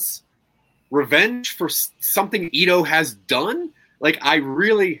wants revenge for something Ito has done. Like, I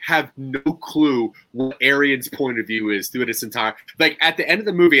really have no clue what Arian's point of view is through this entire, like, at the end of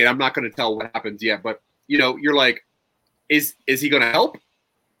the movie, and I'm not going to tell what happens yet, but you're like, is he going to help?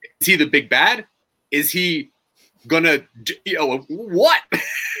 Is he the big bad? Is he going to, what?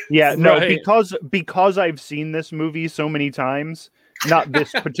 Yeah, no, Right. because I've seen this movie so many times. Not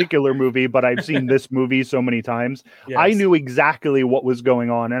this particular movie, but I've seen this movie so many times. Yes. I knew exactly what was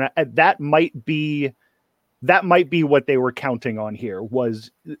going on, and that might be what they were counting on here, was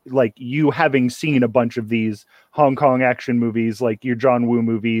like you having seen a bunch of these Hong Kong action movies, like your John Woo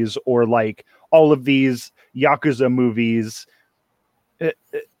movies, or like all of these Yakuza movies.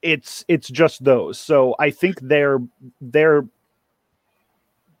 It's just those. So I think they're But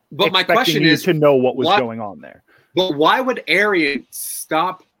my expecting question you is, to know what was going on there. but why would Arian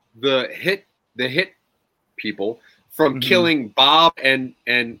stop the hit people from killing Bob and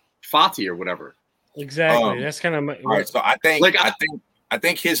Fati or whatever? Exactly. That's kind of my. All right, so I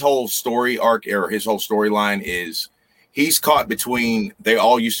think his whole story arc or his whole storyline is he's caught between, they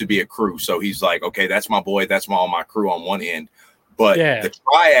all used to be a crew, so he's like, okay, that's my boy, that's all my crew on one end, But Yeah. the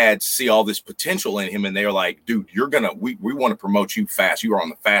triads see all this potential in him, and they're like, dude, we want to promote you fast. You are on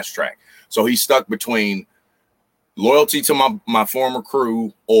the fast track. So he's stuck between loyalty to my former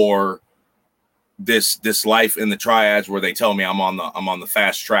crew or this life in the triads where they tell me I'm on the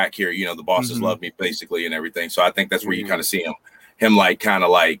fast track here. You know, the bosses love me basically and everything. So I think that's where you kind of see him kind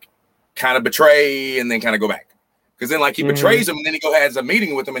of betray and then kind of go back. Because then like he betrays him and then he has a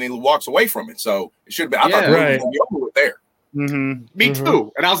meeting with him and he walks away from it. So it should have been, I thought the movie was going to be over with there. Me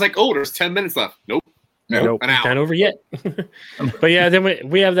too. And I was like, oh, there's 10 minutes left. Nope. Nope. Not over yet. But yeah, then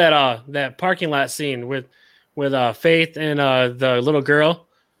we have that parking lot scene with Faith and the little girl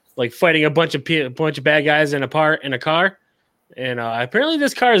like fighting a bunch of bad guys in a car, and apparently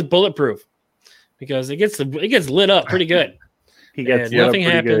this car is bulletproof because it gets lit up pretty good. He gets nothing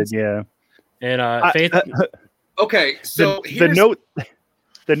pretty happens. Good, yeah. And Faith. Okay, so the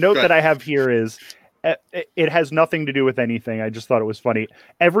note that I have here is it has nothing to do with anything. I just thought it was funny.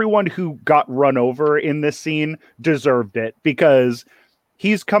 Everyone who got run over in this scene deserved it because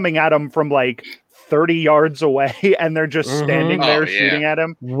he's coming at him from like 30 yards away and they're just standing there shooting at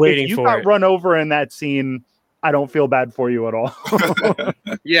him. Waiting if you for got it. run over in that scene, I don't feel bad for you at all.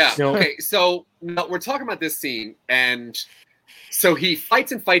 Yeah. No. Okay, so no, we're talking about this scene, and so he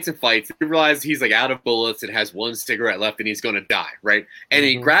fights and fights and fights. He realizes he's like out of bullets and has one cigarette left and he's going to die, right? And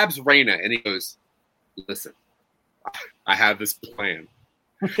he grabs Raina and he goes, listen, I have this plan.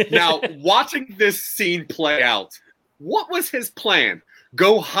 Now, watching this scene play out, what was his plan?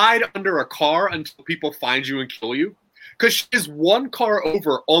 Go hide under a car until people find you and kill you? Because she's one car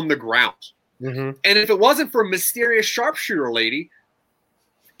over on the ground. And if it wasn't for a mysterious sharpshooter lady,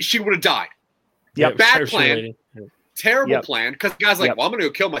 she would have died. Yep. Bad plan. Lady. Terrible plan. Because the guy's like, well, I'm going to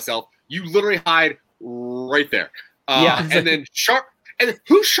go kill myself. You literally hide right there. And then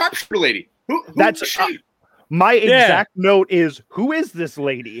who's sharpshooter lady? Who That's is she? my exact note is, who is this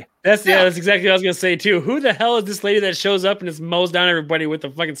lady? That's exactly what I was gonna say too. Who the hell is this lady that shows up and just mows down everybody with a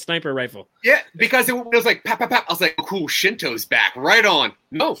fucking sniper rifle? Yeah, because it was like pap, pap, pap. I was like, oh, cool, Shinto's back. Right on.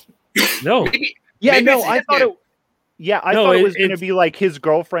 No. Maybe I thought it. Yeah, I thought it was going to it's- be like his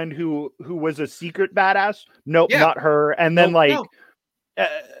girlfriend who was a secret badass. Nope, Yeah. not her. And then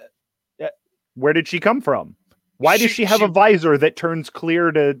where did she come from? Why does she have a visor that turns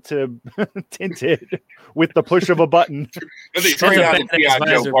clear to tinted with the push of a button? Straight out of G.I. Joe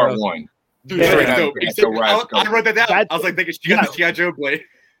visor, Part bro. 1. Dude, Yeah. straight dope. Yeah. Except Rise I wrote that down. That's- I was like, thinking she got the G.I. Joe blade.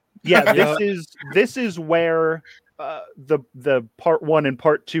 Yeah, this is where the part 1 and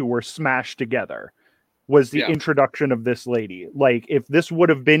part 2 were smashed together. Was the introduction of this lady. Like, if this would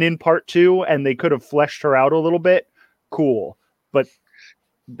have been in part 2 and they could have fleshed her out a little bit, cool. But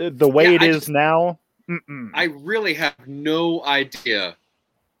the way it is now, I really have no idea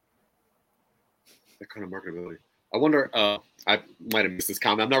that kind of marketability. I wonder. I might have missed this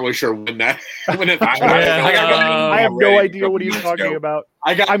comment. I'm not really sure when that. I have no idea what he's talking about.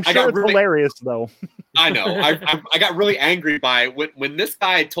 I'm sure it's hilarious though. I know. I got really angry by when this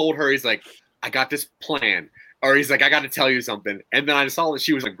guy told her, he's like, I got this plan. Or he's like, I got to tell you something. And then I saw that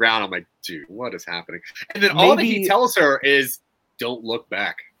she was on the ground. I'm like, dude, what is happening? And then all that he tells her is, don't look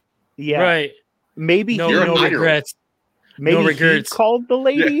back. Yeah. Right. Maybe No You're regrets. maybe no he regrets. called the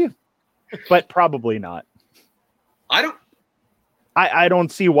lady, but probably not. I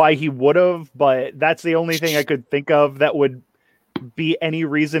don't see why he would have, but that's the only thing I could think of that would be any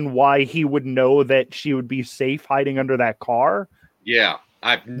reason why he would know that she would be safe hiding under that car. Yeah.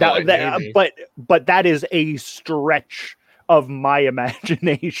 I have no idea. But that is a stretch of my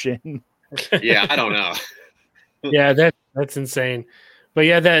imagination. Yeah, I don't know. Yeah, that's insane. But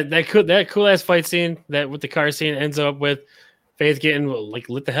yeah, that cool ass fight scene that with the car scene ends up with Faith getting like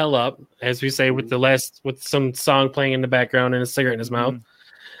lit the hell up, as we say, with some song playing in the background and a cigarette in his mouth.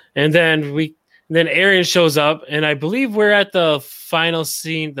 And then Aaron shows up, and I believe we're at the final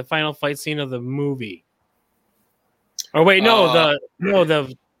fight scene of the movie. Oh wait, the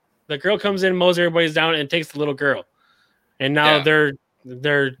girl comes in, mows everybody's down, and takes the little girl. And now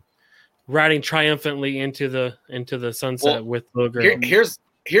they're riding triumphantly into the sunset with the little girl.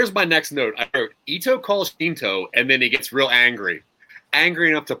 Here's my next note. I wrote, Ito calls Shinto, and then he gets real angry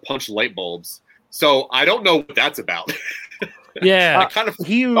enough to punch light bulbs. So I don't know what that's about. Yeah,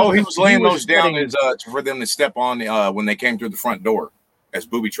 he was laying those down for them to step on when they came through the front door as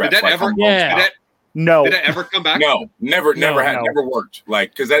booby traps. Did that ever? No. Did it ever come back? No, never worked.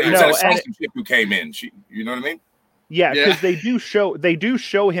 Like, because that was assassin chick who came in. You know what I mean? Yeah, because they do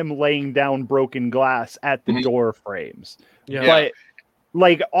show him laying down broken glass at the door frames. Yeah. But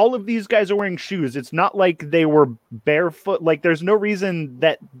like all of these guys are wearing shoes. It's not like they were barefoot. Like there's no reason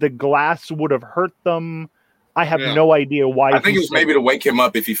that the glass would have hurt them I have Yeah. no idea why. I think he it was said maybe to wake him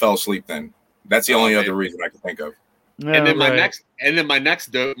up if he fell asleep. Then that's the only maybe. other reason I can think of. And then right.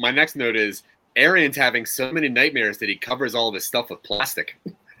 my next note is Arian's having so many nightmares that he covers all of his stuff with plastic.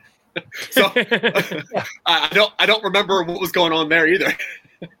 So I don't remember what was going on there either.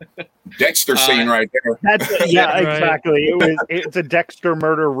 Dexter scene right there. That's Yeah, right. exactly. It's a Dexter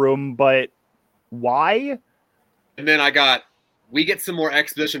murder room, but why? And then we get some more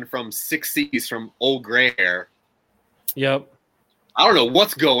exposition from 6Cs from Old Gray Hair. Yep. I don't know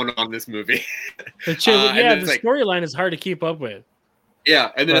what's going on in this movie. The and then the it's like- storyline is hard to keep up with.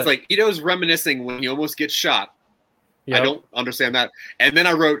 Yeah, and then it's But- like Ito's reminiscing when he almost gets shot. Yep. I don't understand that. And then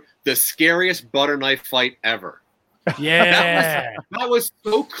I wrote the scariest butter knife fight ever. Yeah. That was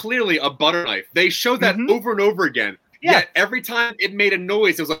so clearly a butter knife. They showed that Mhm. over and over again. Yeah. Yet every time it made a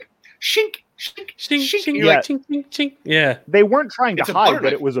noise, it was like shink, shink, Ching, shink. ching, You're yeah. like, ching, ching, ching. Yeah. They weren't trying to It's a hide butter that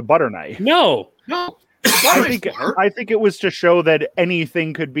knife. it was a butter knife. No. no, I think it was to show that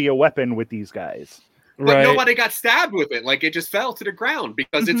anything could be a weapon with these guys. but Right. nobody got stabbed with it. Like it just fell to the ground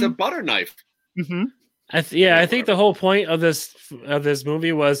because it's a butter knife. Mm-hmm. I think the whole point of this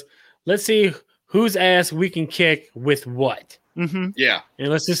movie was let's see whose ass we can kick with what. Mm-hmm. Yeah, And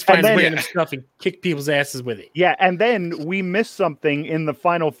let's just find And then- random stuff and kick people's asses with it. Yeah, and then we missed something in the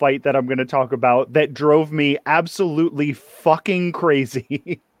final fight that I'm going to talk about that drove me absolutely fucking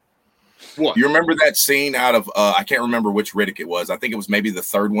crazy. what? You remember that scene out of I can't remember which Riddick it was. I think it was maybe the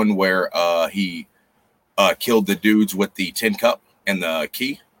third one where he killed the dudes with the tin cup and the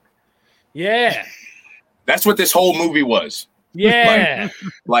key. Yeah. That's what this whole movie was. Yeah.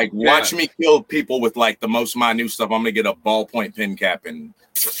 Like, watch Yeah. me kill people with like the most minute stuff. I'm gonna get a ballpoint pen cap and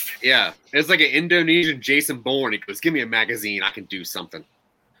Yeah, it's like an Indonesian Jason Bourne. He goes, "Give me a magazine. I can do something."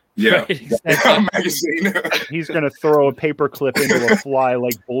 yeah, Right, exactly. magazine. He's going to throw a paperclip into a fly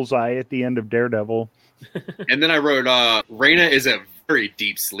like Bullseye at the end of Daredevil. And then I wrote, Raina is a very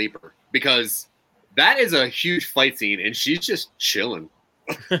deep sleeper because that is a huge fight scene, and she's just chilling.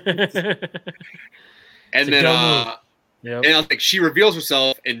 And a then, dumb move. Yep. and I was like, she reveals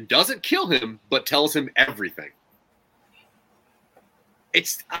herself and doesn't kill him, but tells him everything.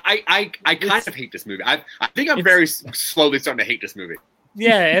 I kind of hate this movie. I think I'm very slowly starting to hate this movie.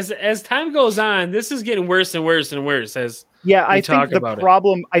 Yeah, as time goes on, this is getting worse and worse and worse. As Yeah, I talk think the about it.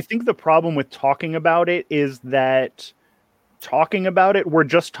 problem. I think the problem with talking about it is that talking about it, we're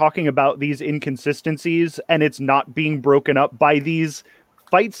just talking about these inconsistencies, and it's not being broken up by these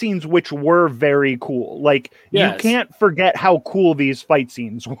fight scenes, which were very cool. Like Yes. you can't forget how cool these fight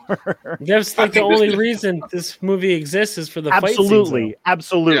scenes were. that's I like the think this only is- reason this movie exists is for the fight scenes. Absolutely,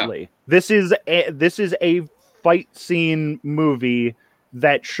 absolutely. This is a fight scene movie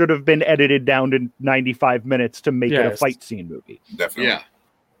that should have been edited down to 95 minutes to make it a Yes. fight scene movie. Definitely. Yeah.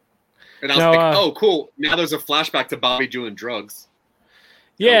 And I was No, like, oh, cool. Now there's a flashback to Bobby doing drugs.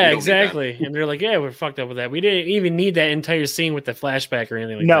 we Yeah, don't need exactly. And they're like, yeah, we're fucked up with that. We didn't even need that entire scene with the flashback or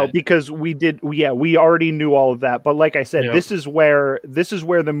anything like No, that. because we already knew all of that. But like I said, Yep. this is where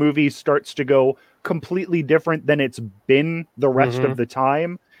the movie starts to go completely different than it's been the rest Mhm. of the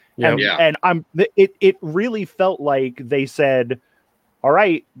time. Yep. And, Yeah. and it really felt like they said, all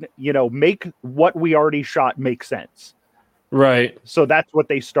right, make what we already shot make sense. Right. So that's what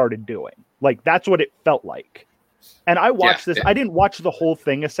they started doing. Like that's what it felt like. And I watched this. Yeah. I didn't watch the whole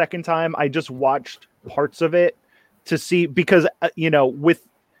thing a second time. I just watched parts of it to see because with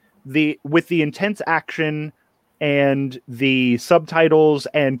the intense action and the subtitles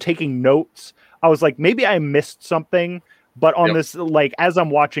and taking notes, I was like maybe I missed something. But on Yep. this, like as I'm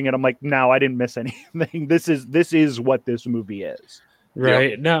watching it, I'm like, no, I didn't miss anything. This is what this movie is.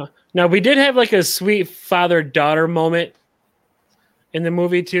 Right. Now we did have like a sweet father-daughter moment in the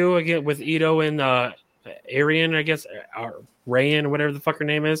movie too, again with Ito and Arian, I guess, or Rayan, whatever the fuck her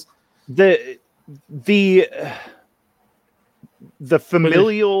name is. The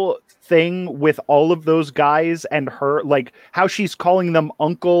familial thing with all of those guys and her, like how she's calling them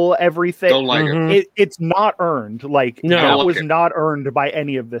uncle, everything. Don't like her. Mhm. It's not earned. Like No. that Don't was like it. not earned by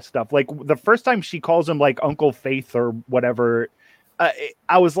any of this stuff. Like the first time she calls him like Uncle Faith or whatever,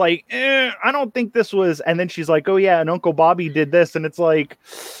 I was like, I don't think this was. And then she's like, oh yeah, and Uncle Bobby did this, and it's like,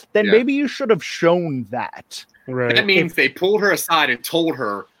 then Yeah. maybe you should have shown that. Right. That means they pulled her aside and told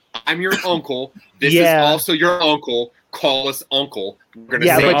her, I'm your uncle. This Yeah. is also your uncle. Call us uncle. We're gonna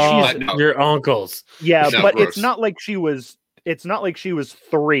Yeah, say but oh, no. your uncles. Yeah, No, but gross. it's not like she was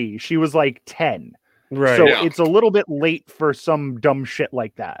 3. She was like 10. Right. So Yeah. it's a little bit late for some dumb shit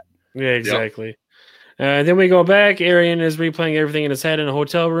like that. Yeah, exactly. Then we go back. Arian is replaying everything in his head in a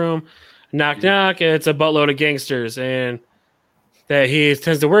hotel room. Knock, knock. It's a buttload of gangsters. And that he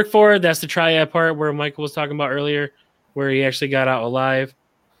tends to work for. That's the triad part where Michael was talking about earlier, where he actually got out alive.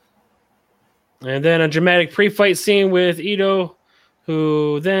 And then a dramatic pre-fight scene with Ito,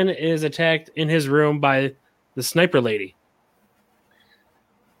 who then is attacked in his room by the sniper lady.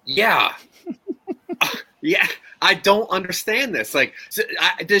 Yeah. Yeah. I don't understand this. Like,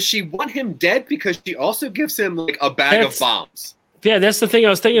 does she want him dead because she also gives him like a bag of bombs? Yeah, that's the thing I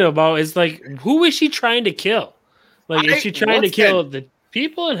was thinking about. Is like, who is she trying to kill? Like, is she trying to kill the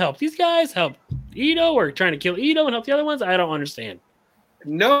people and help these guys, help Ito, or trying to kill Ito and help the other ones? I don't understand.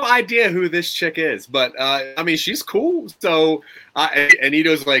 No idea who this chick is, but I mean, she's cool. So, and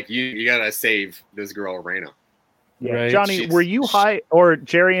Ito's like, you gotta save this girl, Reina. Yeah, Right. Johnny, were you high, or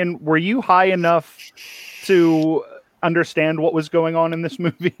Jarian, were you high enough to understand what was going on in this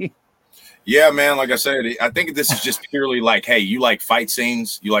movie? Yeah, man. Like I said, I think this is just purely like, hey, you like fight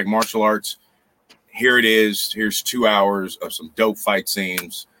scenes, you like martial arts. Here it is. Here's 2 hours of some dope fight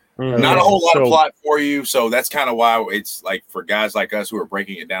scenes. Not a whole lot of plot for you. So that's kind of why it's like for guys like us who are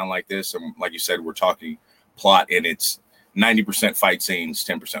breaking it down like this. And like you said, we're talking plot and it's 90% fight scenes,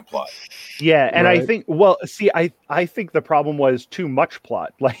 10% plot. Yeah. And I think, well, see, I think the problem was too much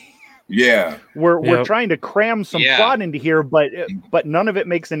plot. Like, yeah, we're trying to cram some plot into here, but none of it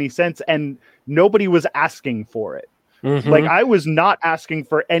makes any sense. And nobody was asking for it. Like, I was not asking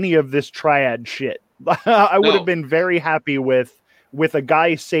for any of this triad shit. I would have been very happy with a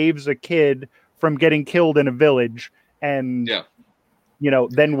guy saves a kid from getting killed in a village, and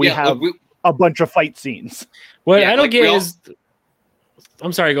then we have a bunch of fight scenes. What I don't get is,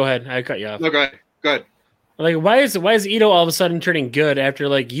 I'm sorry, go ahead. I cut you off. No, go ahead. Like, why is Ito all of a sudden turning good after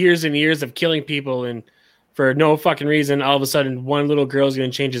like years and years of killing people, and for no fucking reason, all of a sudden one little girl's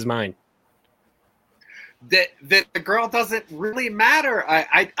going to change his mind? That the girl doesn't really matter.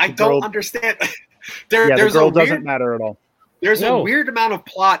 I don't understand. The girl doesn't matter at all. There's a weird amount of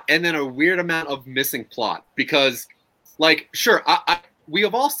plot and then a weird amount of missing plot because, like, sure, we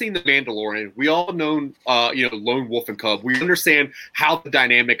have all seen The Mandalorian. We all known, Lone Wolf and Cub. We understand how the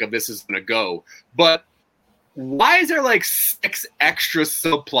dynamic of this is going to go. But why is there like 6 extra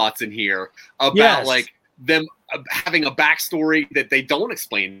subplots in here about like them having a backstory that they don't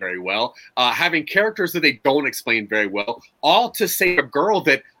explain very well, having characters that they don't explain very well, all to save a girl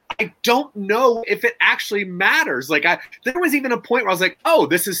that I don't know if it actually matters. Like, there was even a point where I was like, "Oh,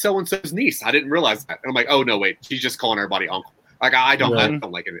 this is so and so's niece." I didn't realize that, and I'm like, "Oh no, wait, she's just calling everybody uncle." Like, I don't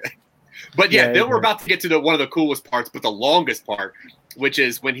like it. But then we're about to get to one of the coolest parts, but the longest part, which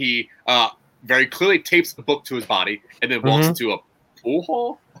is when he very clearly tapes the book to his body and then walks into a pool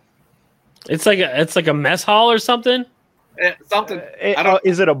hall. It's like a mess hall or something.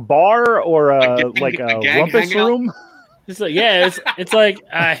 Is it a bar or a rumpus room? It's like it's like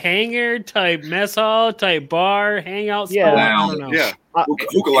a hangar type mess hall type bar hangout spot.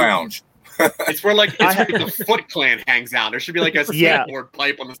 Hookah lounge. It's where the Foot Clan hangs out. There should be like a skateboard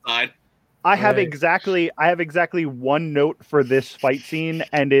pipe on the side. I have exactly one note for this fight scene,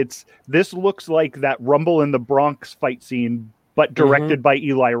 and this looks like that Rumble in the Bronx fight scene, but directed by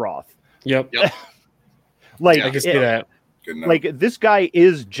Eli Roth. Yep. Like, I can see that. Like, this guy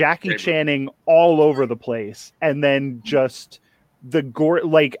is Jackie Channing all over the place, and then just the gore.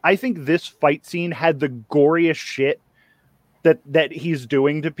 Like, I think this fight scene had the goriest shit that he's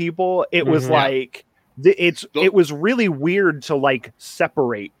doing to people. It was like it was really weird to like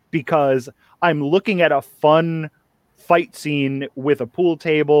separate, because I'm looking at a fun fight scene with a pool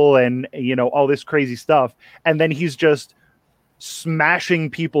table and all this crazy stuff, and then he's just smashing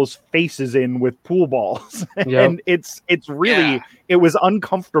people's faces in with pool balls. And it's really it was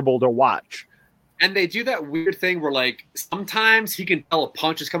uncomfortable to watch. And they do that weird thing where, like, sometimes he can tell a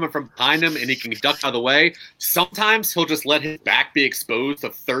punch is coming from behind him and he can duck out of the way. Sometimes he'll just let his back be exposed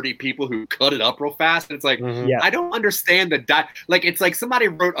to 30 people who cut it up real fast. And it's like, I don't understand like, it's like somebody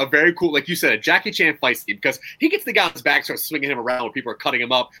wrote a very cool, like you said, a Jackie Chan fight scene, because he gets the guy on his back, starts swinging him around when people are cutting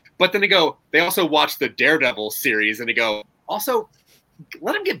him up. But then they also watch the Daredevil series and they go, also,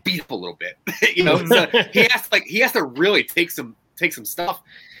 let him get beat up a little bit. So he has to really take some stuff.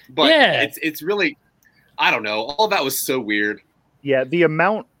 But it's really, I don't know. All of that was so weird. Yeah, the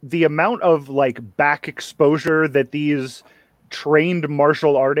amount of like back exposure that these trained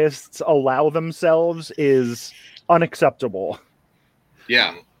martial artists allow themselves is unacceptable.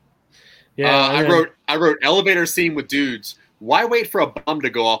 Yeah. I wrote elevator scene with dudes. Why wait for a bomb to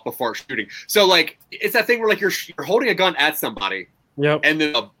go off before shooting? So like, it's that thing where like you're holding a gun at somebody, and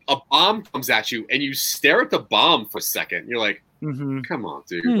then a bomb comes at you, and you stare at the bomb for a second. You're like, come on,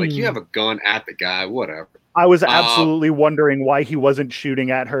 dude. Like, you have a gun at the guy, whatever. I was absolutely wondering why he wasn't shooting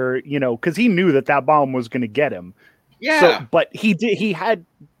at her, because he knew that bomb was going to get him. Yeah. So, but he had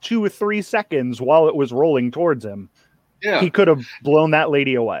 2 or 3 seconds while it was rolling towards him. Yeah. He could have blown that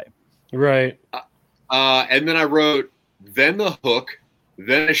lady away. Right. And then I wrote, then the hook,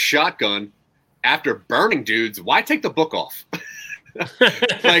 then a shotgun. After burning dudes, why take the book off?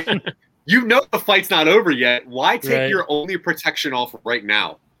 Like, you know the fight's not over yet. Why take your only protection off right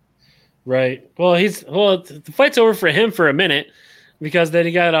now? Right. Well, the fight's over for him for a minute because then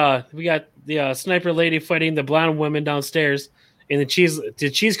we got the sniper lady fighting the blonde woman downstairs, and the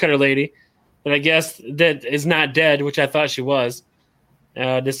cheese cutter lady, that I guess that is not dead, which I thought she was.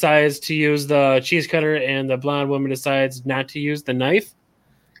 Decides to use the cheese cutter, and the blonde woman decides not to use the knife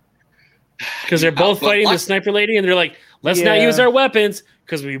because they're both fighting the sniper lady, and they're like, "Let's not use our weapons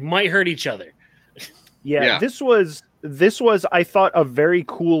because we might hurt each other." Yeah. This was I thought a very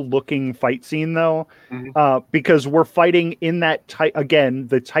cool looking fight scene though, because we're fighting in that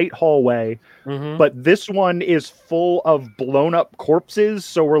the tight hallway, but this one is full of blown up corpses,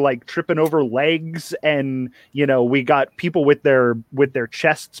 so we're like tripping over legs, and we got people with their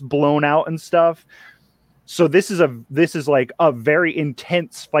chests blown out and stuff. So this is like a very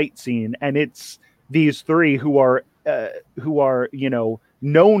intense fight scene, and it's these three who are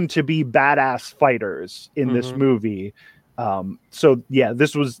known to be badass fighters in this movie. So yeah,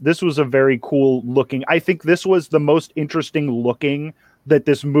 this was a very cool looking. I think this was the most interesting looking that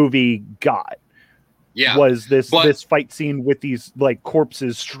this movie got. Yeah, was this fight scene with these like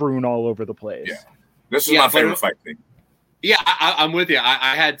corpses strewn all over the place. Yeah, this is my favorite fight scene. Yeah, I'm with you.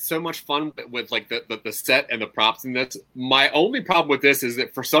 I had so much fun with like the set and the props in this. My only problem with this is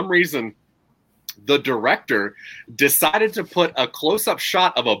that for some reason, the director decided to put a close-up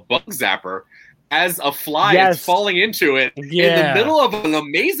shot of a bug zapper as a fly is falling into it in the middle of an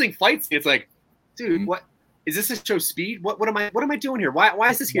amazing fight scene. It's like, dude, what is this? To show speed? What am I doing here? Why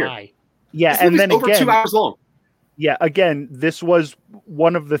is this here? Why? Yeah, this and then over 2 hours long. Yeah, again, this was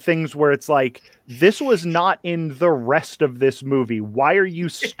one of the things where it's like, this was not in the rest of this movie. Why are you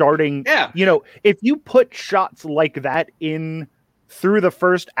starting? Yeah. If you put shots like that in through the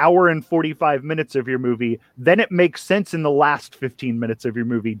first hour and 45 minutes of your movie, then it makes sense in the last 15 minutes of your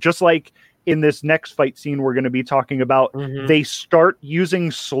movie. Just like in this next fight scene we're going to be talking about, they start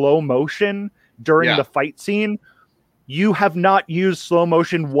using slow motion during the fight scene. You have not used slow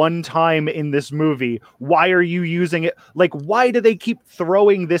motion one time in this movie. Why are you using it? Like, why do they keep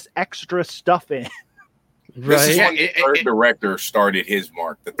throwing this extra stuff in? This is when the third director started his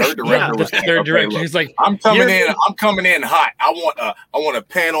mark. The third director was like, third director. He's like, I'm coming in hot. I want a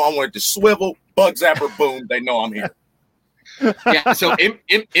panel. I want it to swivel. Bug zapper, boom. They know I'm here. Yeah. So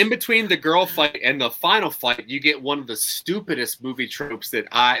in between the girl fight and the final fight, you get one of the stupidest movie tropes that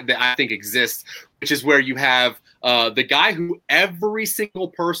I think exists, which is where you have the guy who every single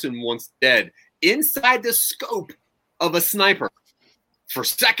person wants dead inside the scope of a sniper for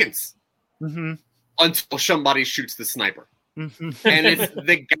seconds. Until somebody shoots the sniper. And it's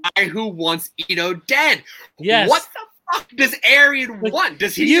the guy who wants Ito dead. Yes. What the fuck does Arian want?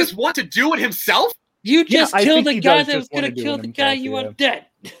 Does he just want to do it himself? You just killed the guy that was going to kill the guy you want dead.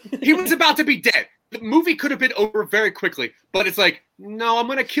 He was about to be dead. The movie could have been over very quickly, but it's like, no, I'm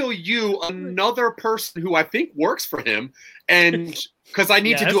going to kill you, another person who I think works for him, and because I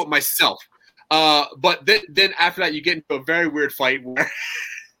need to do it myself. But then after that, you get into a very weird fight where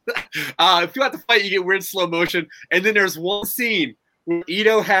if you have to fight, you get weird slow motion, and then there's one scene where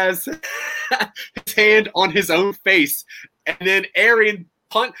Ito has his hand on his own face, and then Arian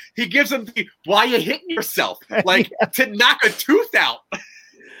he gives him why you hitting yourself, like to knock a tooth out.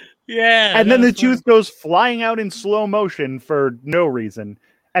 Yeah, and then the tooth goes flying out in slow motion for no reason.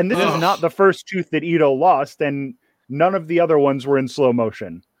 And this is not the first tooth that Ito lost, and none of the other ones were in slow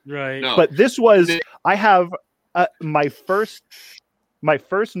motion. Right. No. But this was. I have my first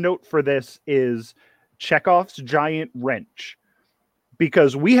note for this is Chekhov's giant wrench,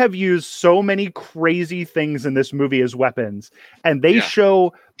 because we have used so many crazy things in this movie as weapons, and they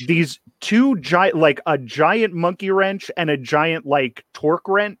show these two giant, like a giant monkey wrench and a giant like torque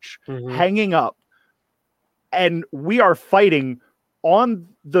wrench hanging up, and we are fighting on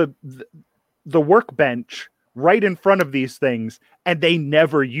the workbench right in front of these things, and they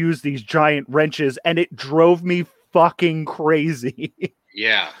never use these giant wrenches, and it drove me fucking crazy.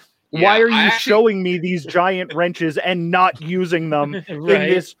 Yeah. Why are you showing me these giant wrenches and not using them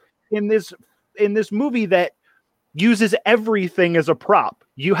in this movie that uses everything as a prop?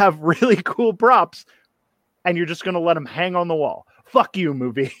 You have really cool props, and you're just going to let them hang on the wall. Fuck you,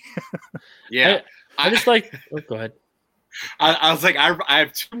 movie. Yeah. I just like. Oh, go ahead. I was like, I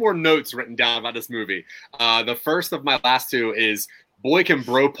have two more notes written down about this movie. The first of my last two is, boy, can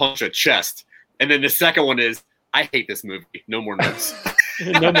bro punch a chest. And then the second one is, I hate this movie. No more notes.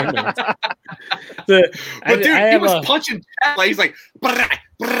 No more notes. But dude, he was punching. Like he's like, brrrah,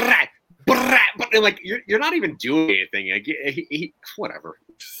 brrrah, brrrah, and like you're not even doing anything. Like, he whatever.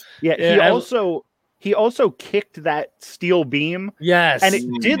 Yeah. He also kicked that steel beam. Yes, and it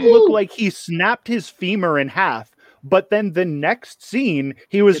did look like he snapped his femur in half. But then the next scene,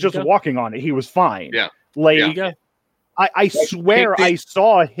 he was just walking on it. He was fine. Yeah. Like I swear I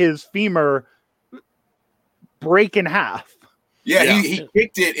saw his femur break in half. Yeah, he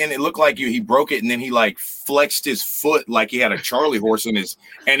kicked it and it looked like he broke it, and then he like flexed his foot like he had a Charlie horse in his,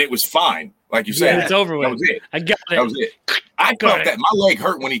 and it was fine. Like you said, it's over with. That was it. I got it. That was it. I felt that my leg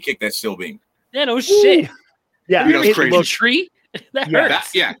hurt when he kicked that steel beam. Yeah, no shit. Yeah, that was crazy. The tree that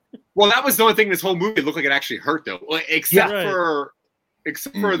hurts. Well, that was the only thing in this whole movie. It looked like it actually hurt though, except for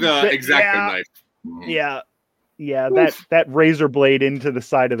the exacto knife. Yeah, that razor blade into the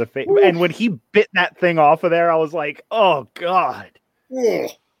side of the face. And when he bit that thing off of there, I was like, oh God.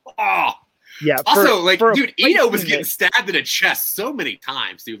 Oh. Yeah. Also, dude, Ito was getting stabbed in the chest so many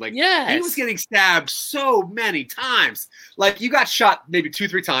times, dude. Like, he was getting stabbed so many times. Like, you got shot maybe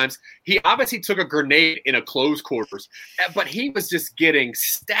 2-3 times. He obviously took a grenade in a close quarters, but he was just getting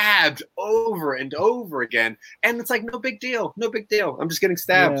stabbed over and over again. And it's like, no big deal. No big deal. I'm just getting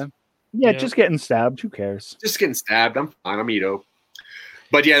stabbed. Yeah, just getting stabbed. Who cares? Just getting stabbed. I'm fine. I'm Ito.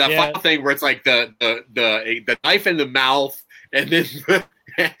 But yeah, that final thing where it's like the knife in the mouth and then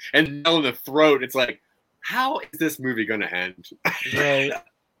and nail in the throat. It's like, how is this movie going to end? Right.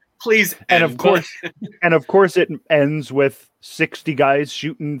 Please. And of course, it ends with 60 guys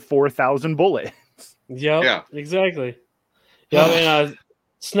shooting 4,000 bullets. Yep. Yeah. Exactly. Yeah. And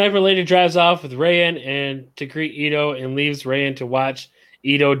Sniper Lady drives off with Rayan and to greet Ito and leaves Rayan to watch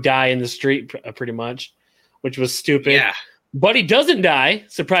Ito die in the street, pretty much, which was stupid. Yeah. But he doesn't die.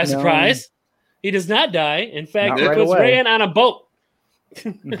 Surprise, surprise. He does not die. In fact, he puts Rayan on a boat.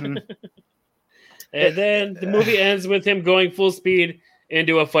 Mm-hmm. And then the movie ends with him going full speed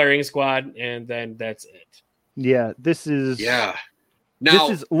into a firing squad, and then that's it. Yeah, this is now, this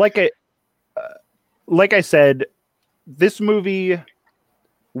is like I said, this movie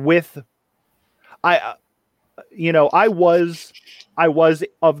with I was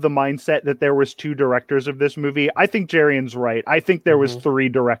of the mindset that there was 2 directors of this movie. I think Jarian's right. I think there was 3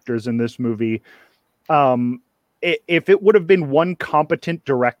 directors in this movie. If it would have been one competent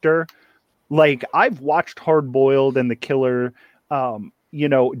director, like I've watched Hard Boiled and The Killer,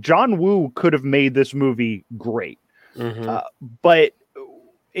 John Woo could have made this movie great. Mm-hmm. But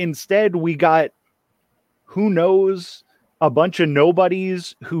instead we got, who knows, a bunch of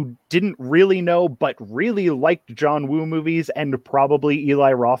nobodies who didn't really know, but really liked John Woo movies and probably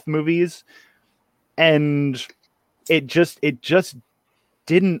Eli Roth movies. And it just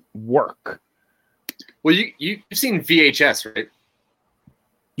didn't work. Well, you've seen VHS, right?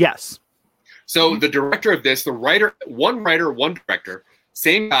 Yes. So the director of this, one writer, one director,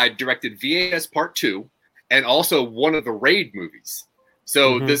 same guy directed VHS Part 2 and also one of the Raid movies.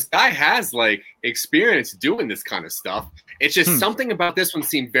 So this guy has like experience doing this kind of stuff. It's just something about this one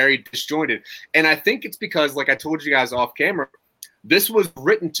seemed very disjointed. And I think it's because, like I told you guys off camera, this was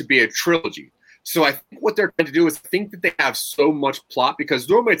written to be a trilogy. So I think what they're trying to do is think that they have so much plot, because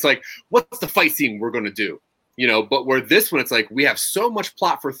normally it's like, what's the fight scene we're going to do? But where this one, it's like, we have so much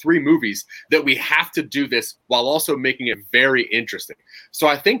plot for 3 movies that we have to do this while also making it very interesting. So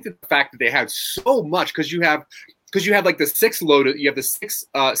I think that the fact that they had so much, because you have like the 6 Lotus, you have the 6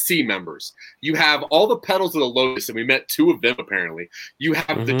 C members, you have all the petals of the Lotus, and we met 2 of them apparently. You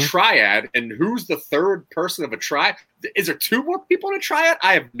have the Triad, and who's the 3rd person of a Triad? Is there 2 more people in a Triad?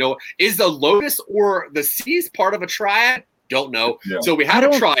 I have no. Is the Lotus or the C's part of a Triad? Don't know. Yeah. So we have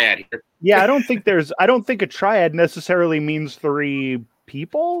a Triad here. Yeah, I don't think a Triad necessarily means 3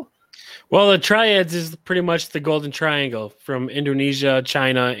 people. Well, the Triads is pretty much the Golden Triangle from Indonesia,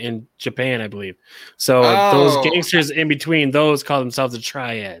 China, and Japan, I believe. So those gangsters in between, those call themselves the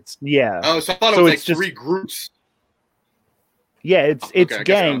Triads. Yeah. Oh, so I thought it was like just 3 groups. Yeah, it's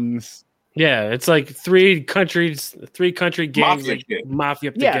gangs. Yeah, it's like 3 country gangs,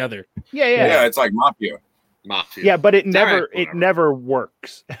 mafia together. Yeah, it's like mafia. Yeah, but it never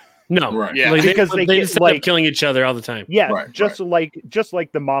works. No, right? Yeah, because they just end up killing each other all the time. Yeah, like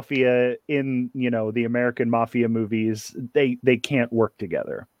the mafia in the American mafia movies, they can't work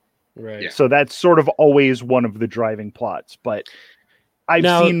together. Right. Yeah. So that's sort of always one of the driving plots. But I've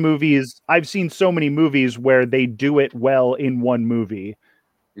seen so many movies where they do it well in one movie.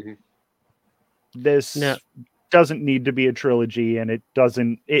 Mm-hmm. This doesn't need to be a trilogy, and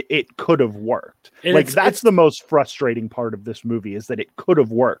it could have worked. And that's the most frustrating part of this movie, is that it could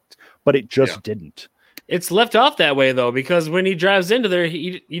have worked, but it just didn't. It's left off that way though, because when he drives into there,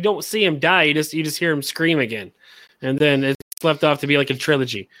 you don't see him die. You just hear him scream again, and then it's left off to be like a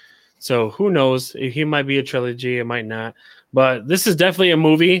trilogy. So who knows? He might be a trilogy, it might not. But this is definitely a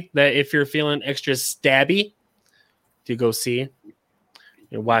movie that if you're feeling extra stabby, to go see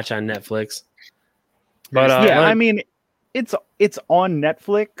and watch on Netflix. But I mean, it's on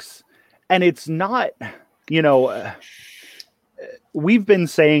Netflix, and it's not. We've been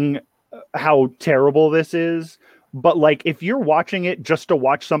saying how terrible this is, but like if you're watching it just to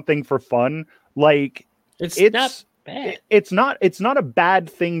watch something for fun, like it's not bad. It's not a bad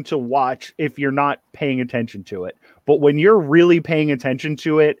thing to watch if you're not paying attention to it. But when you're really paying attention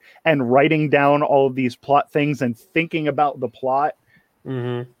to it and writing down all of these plot things and thinking about the plot,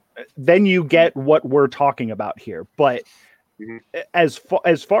 then you get what we're talking about here. But as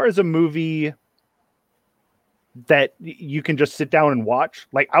far as a movie that you can just sit down and watch,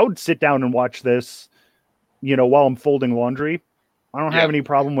 like I would sit down and watch this, while I'm folding laundry. I don't have any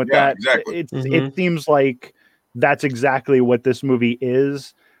problem with that. Exactly. It seems like that's exactly what this movie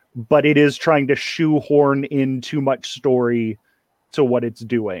is, but it is trying to shoehorn in too much story to what it's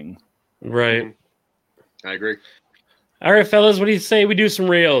doing. Right. I agree. All right, fellas, what do you say we do some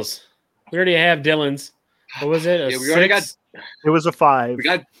reels? We already have Dylan's. What was it? We already got. It was a 5. We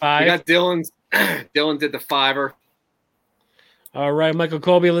got 5. We got Dylan's. Dylan did the 5er. All right, Michael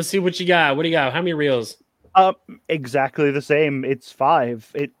Colby, let's see what you got. What do you got? How many reels? Exactly the same. It's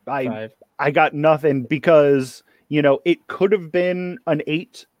 5. 5. I got nothing because, it could have been an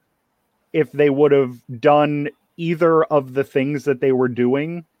 8 if they would have done either of the things that they were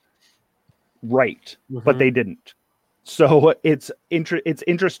doing right, but they didn't. So it's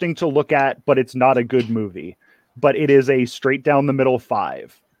interesting to look at, but it's not a good movie. But it is a straight down the middle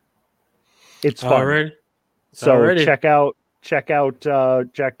 5. It's fun. All right. So Alrighty. check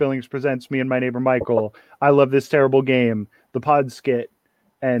out Jack Billings Presents Me and My Neighbor Michael. I Love This Terrible Game, the pod skit,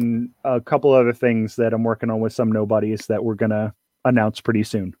 and a couple other things that I'm working on with some nobodies that we're gonna announce pretty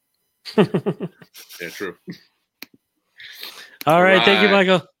soon. Yeah, true. All right, thank you,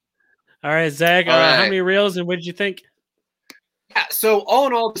 Michael. All right, Zach, how right. many reels and what did you think? Yeah, so all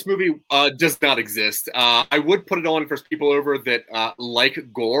in all, this movie does not exist. I would put it on for people over that like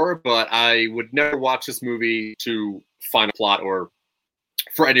gore, but I would never watch this movie to find a plot or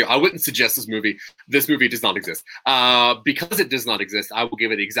for any. I wouldn't suggest this movie. This movie does not exist. Because it does not exist, I will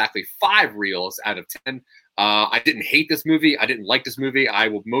give it exactly 5 reels out of 10. I didn't hate this movie. I didn't like this movie. I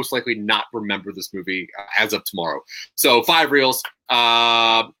will most likely not remember this movie as of tomorrow. So 5 reels.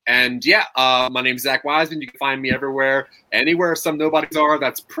 My name's Zach Wiseman. You can find me everywhere, anywhere some nobodies are.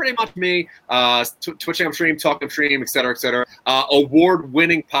 That's pretty much me. Twitching on stream, talking on stream, et cetera.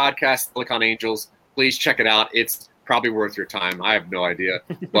 Award-winning podcast, Silicon Angels. Please check it out. It's probably worth your time. I have no idea.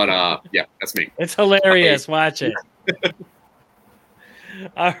 But that's me. It's hilarious. Watch it.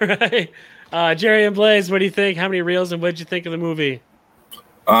 All right. Jerry and Blaze, what do you think? How many reels and what did you think of the movie?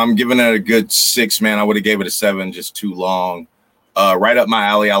 I'm giving it a good 6, man. I would have gave it a 7, just too long. Right up my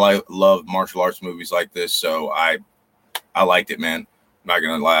alley. I love martial arts movies like this, so I liked it, man. I'm not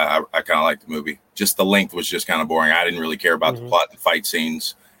gonna lie, I kind of liked the movie. Just the length was just kind of boring. I didn't really care about the plot. The fight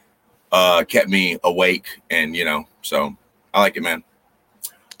scenes kept me awake, and so I like it, man.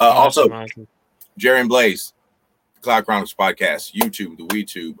 Awesome. Jerry and Blaze, Cloud Chronicles Podcast, YouTube, the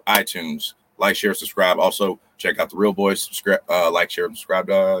WeTube, iTunes. Like, share, subscribe. Also, check out the Real Boys. Subscribe, like, share, and subscribe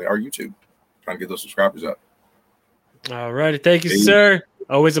to our YouTube. Trying to get those subscribers up. All right. Thank you, sir.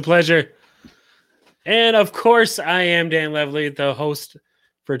 Always a pleasure. And, of course, I am Dan Levely, the host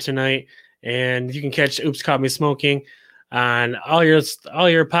for tonight. And you can catch Oops Caught Me Smoking on all your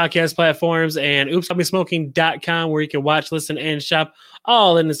podcast platforms and oopscaughtmesmoking.com, where you can watch, listen, and shop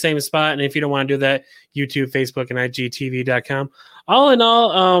all in the same spot. And if you don't want to do that, YouTube, Facebook, and IGTV.com. All in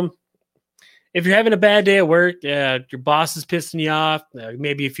all, if you're having a bad day at work, your boss is pissing you off,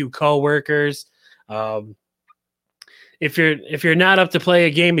 maybe a few coworkers. If you're not up to play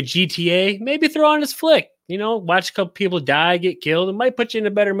a game of GTA, maybe throw on this flick. Watch a couple people die, get killed. It might put you in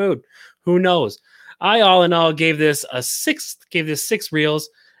a better mood. Who knows? I all in all gave this a 6. Gave this 6 reels.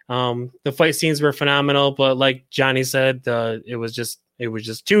 The fight scenes were phenomenal, but like Johnny said, it was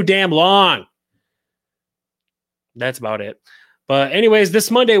just too damn long. That's about it. But anyways,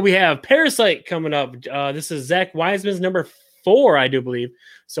 this Monday we have Parasite coming up. This is Zach Wiseman's number 4, I do believe.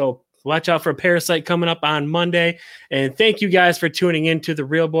 So watch out for Parasite coming up on Monday. And thank you guys for tuning in to The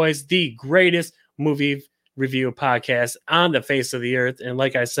Real Boys, the greatest movie review podcast on the face of the earth. And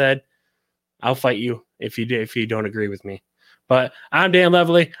like I said, I'll fight you if you don't agree with me. But I'm Dan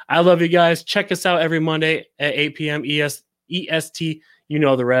Levely. I love you guys. Check us out every Monday at 8 p.m. EST. You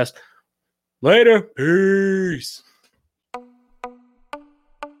know the rest. Later. Peace.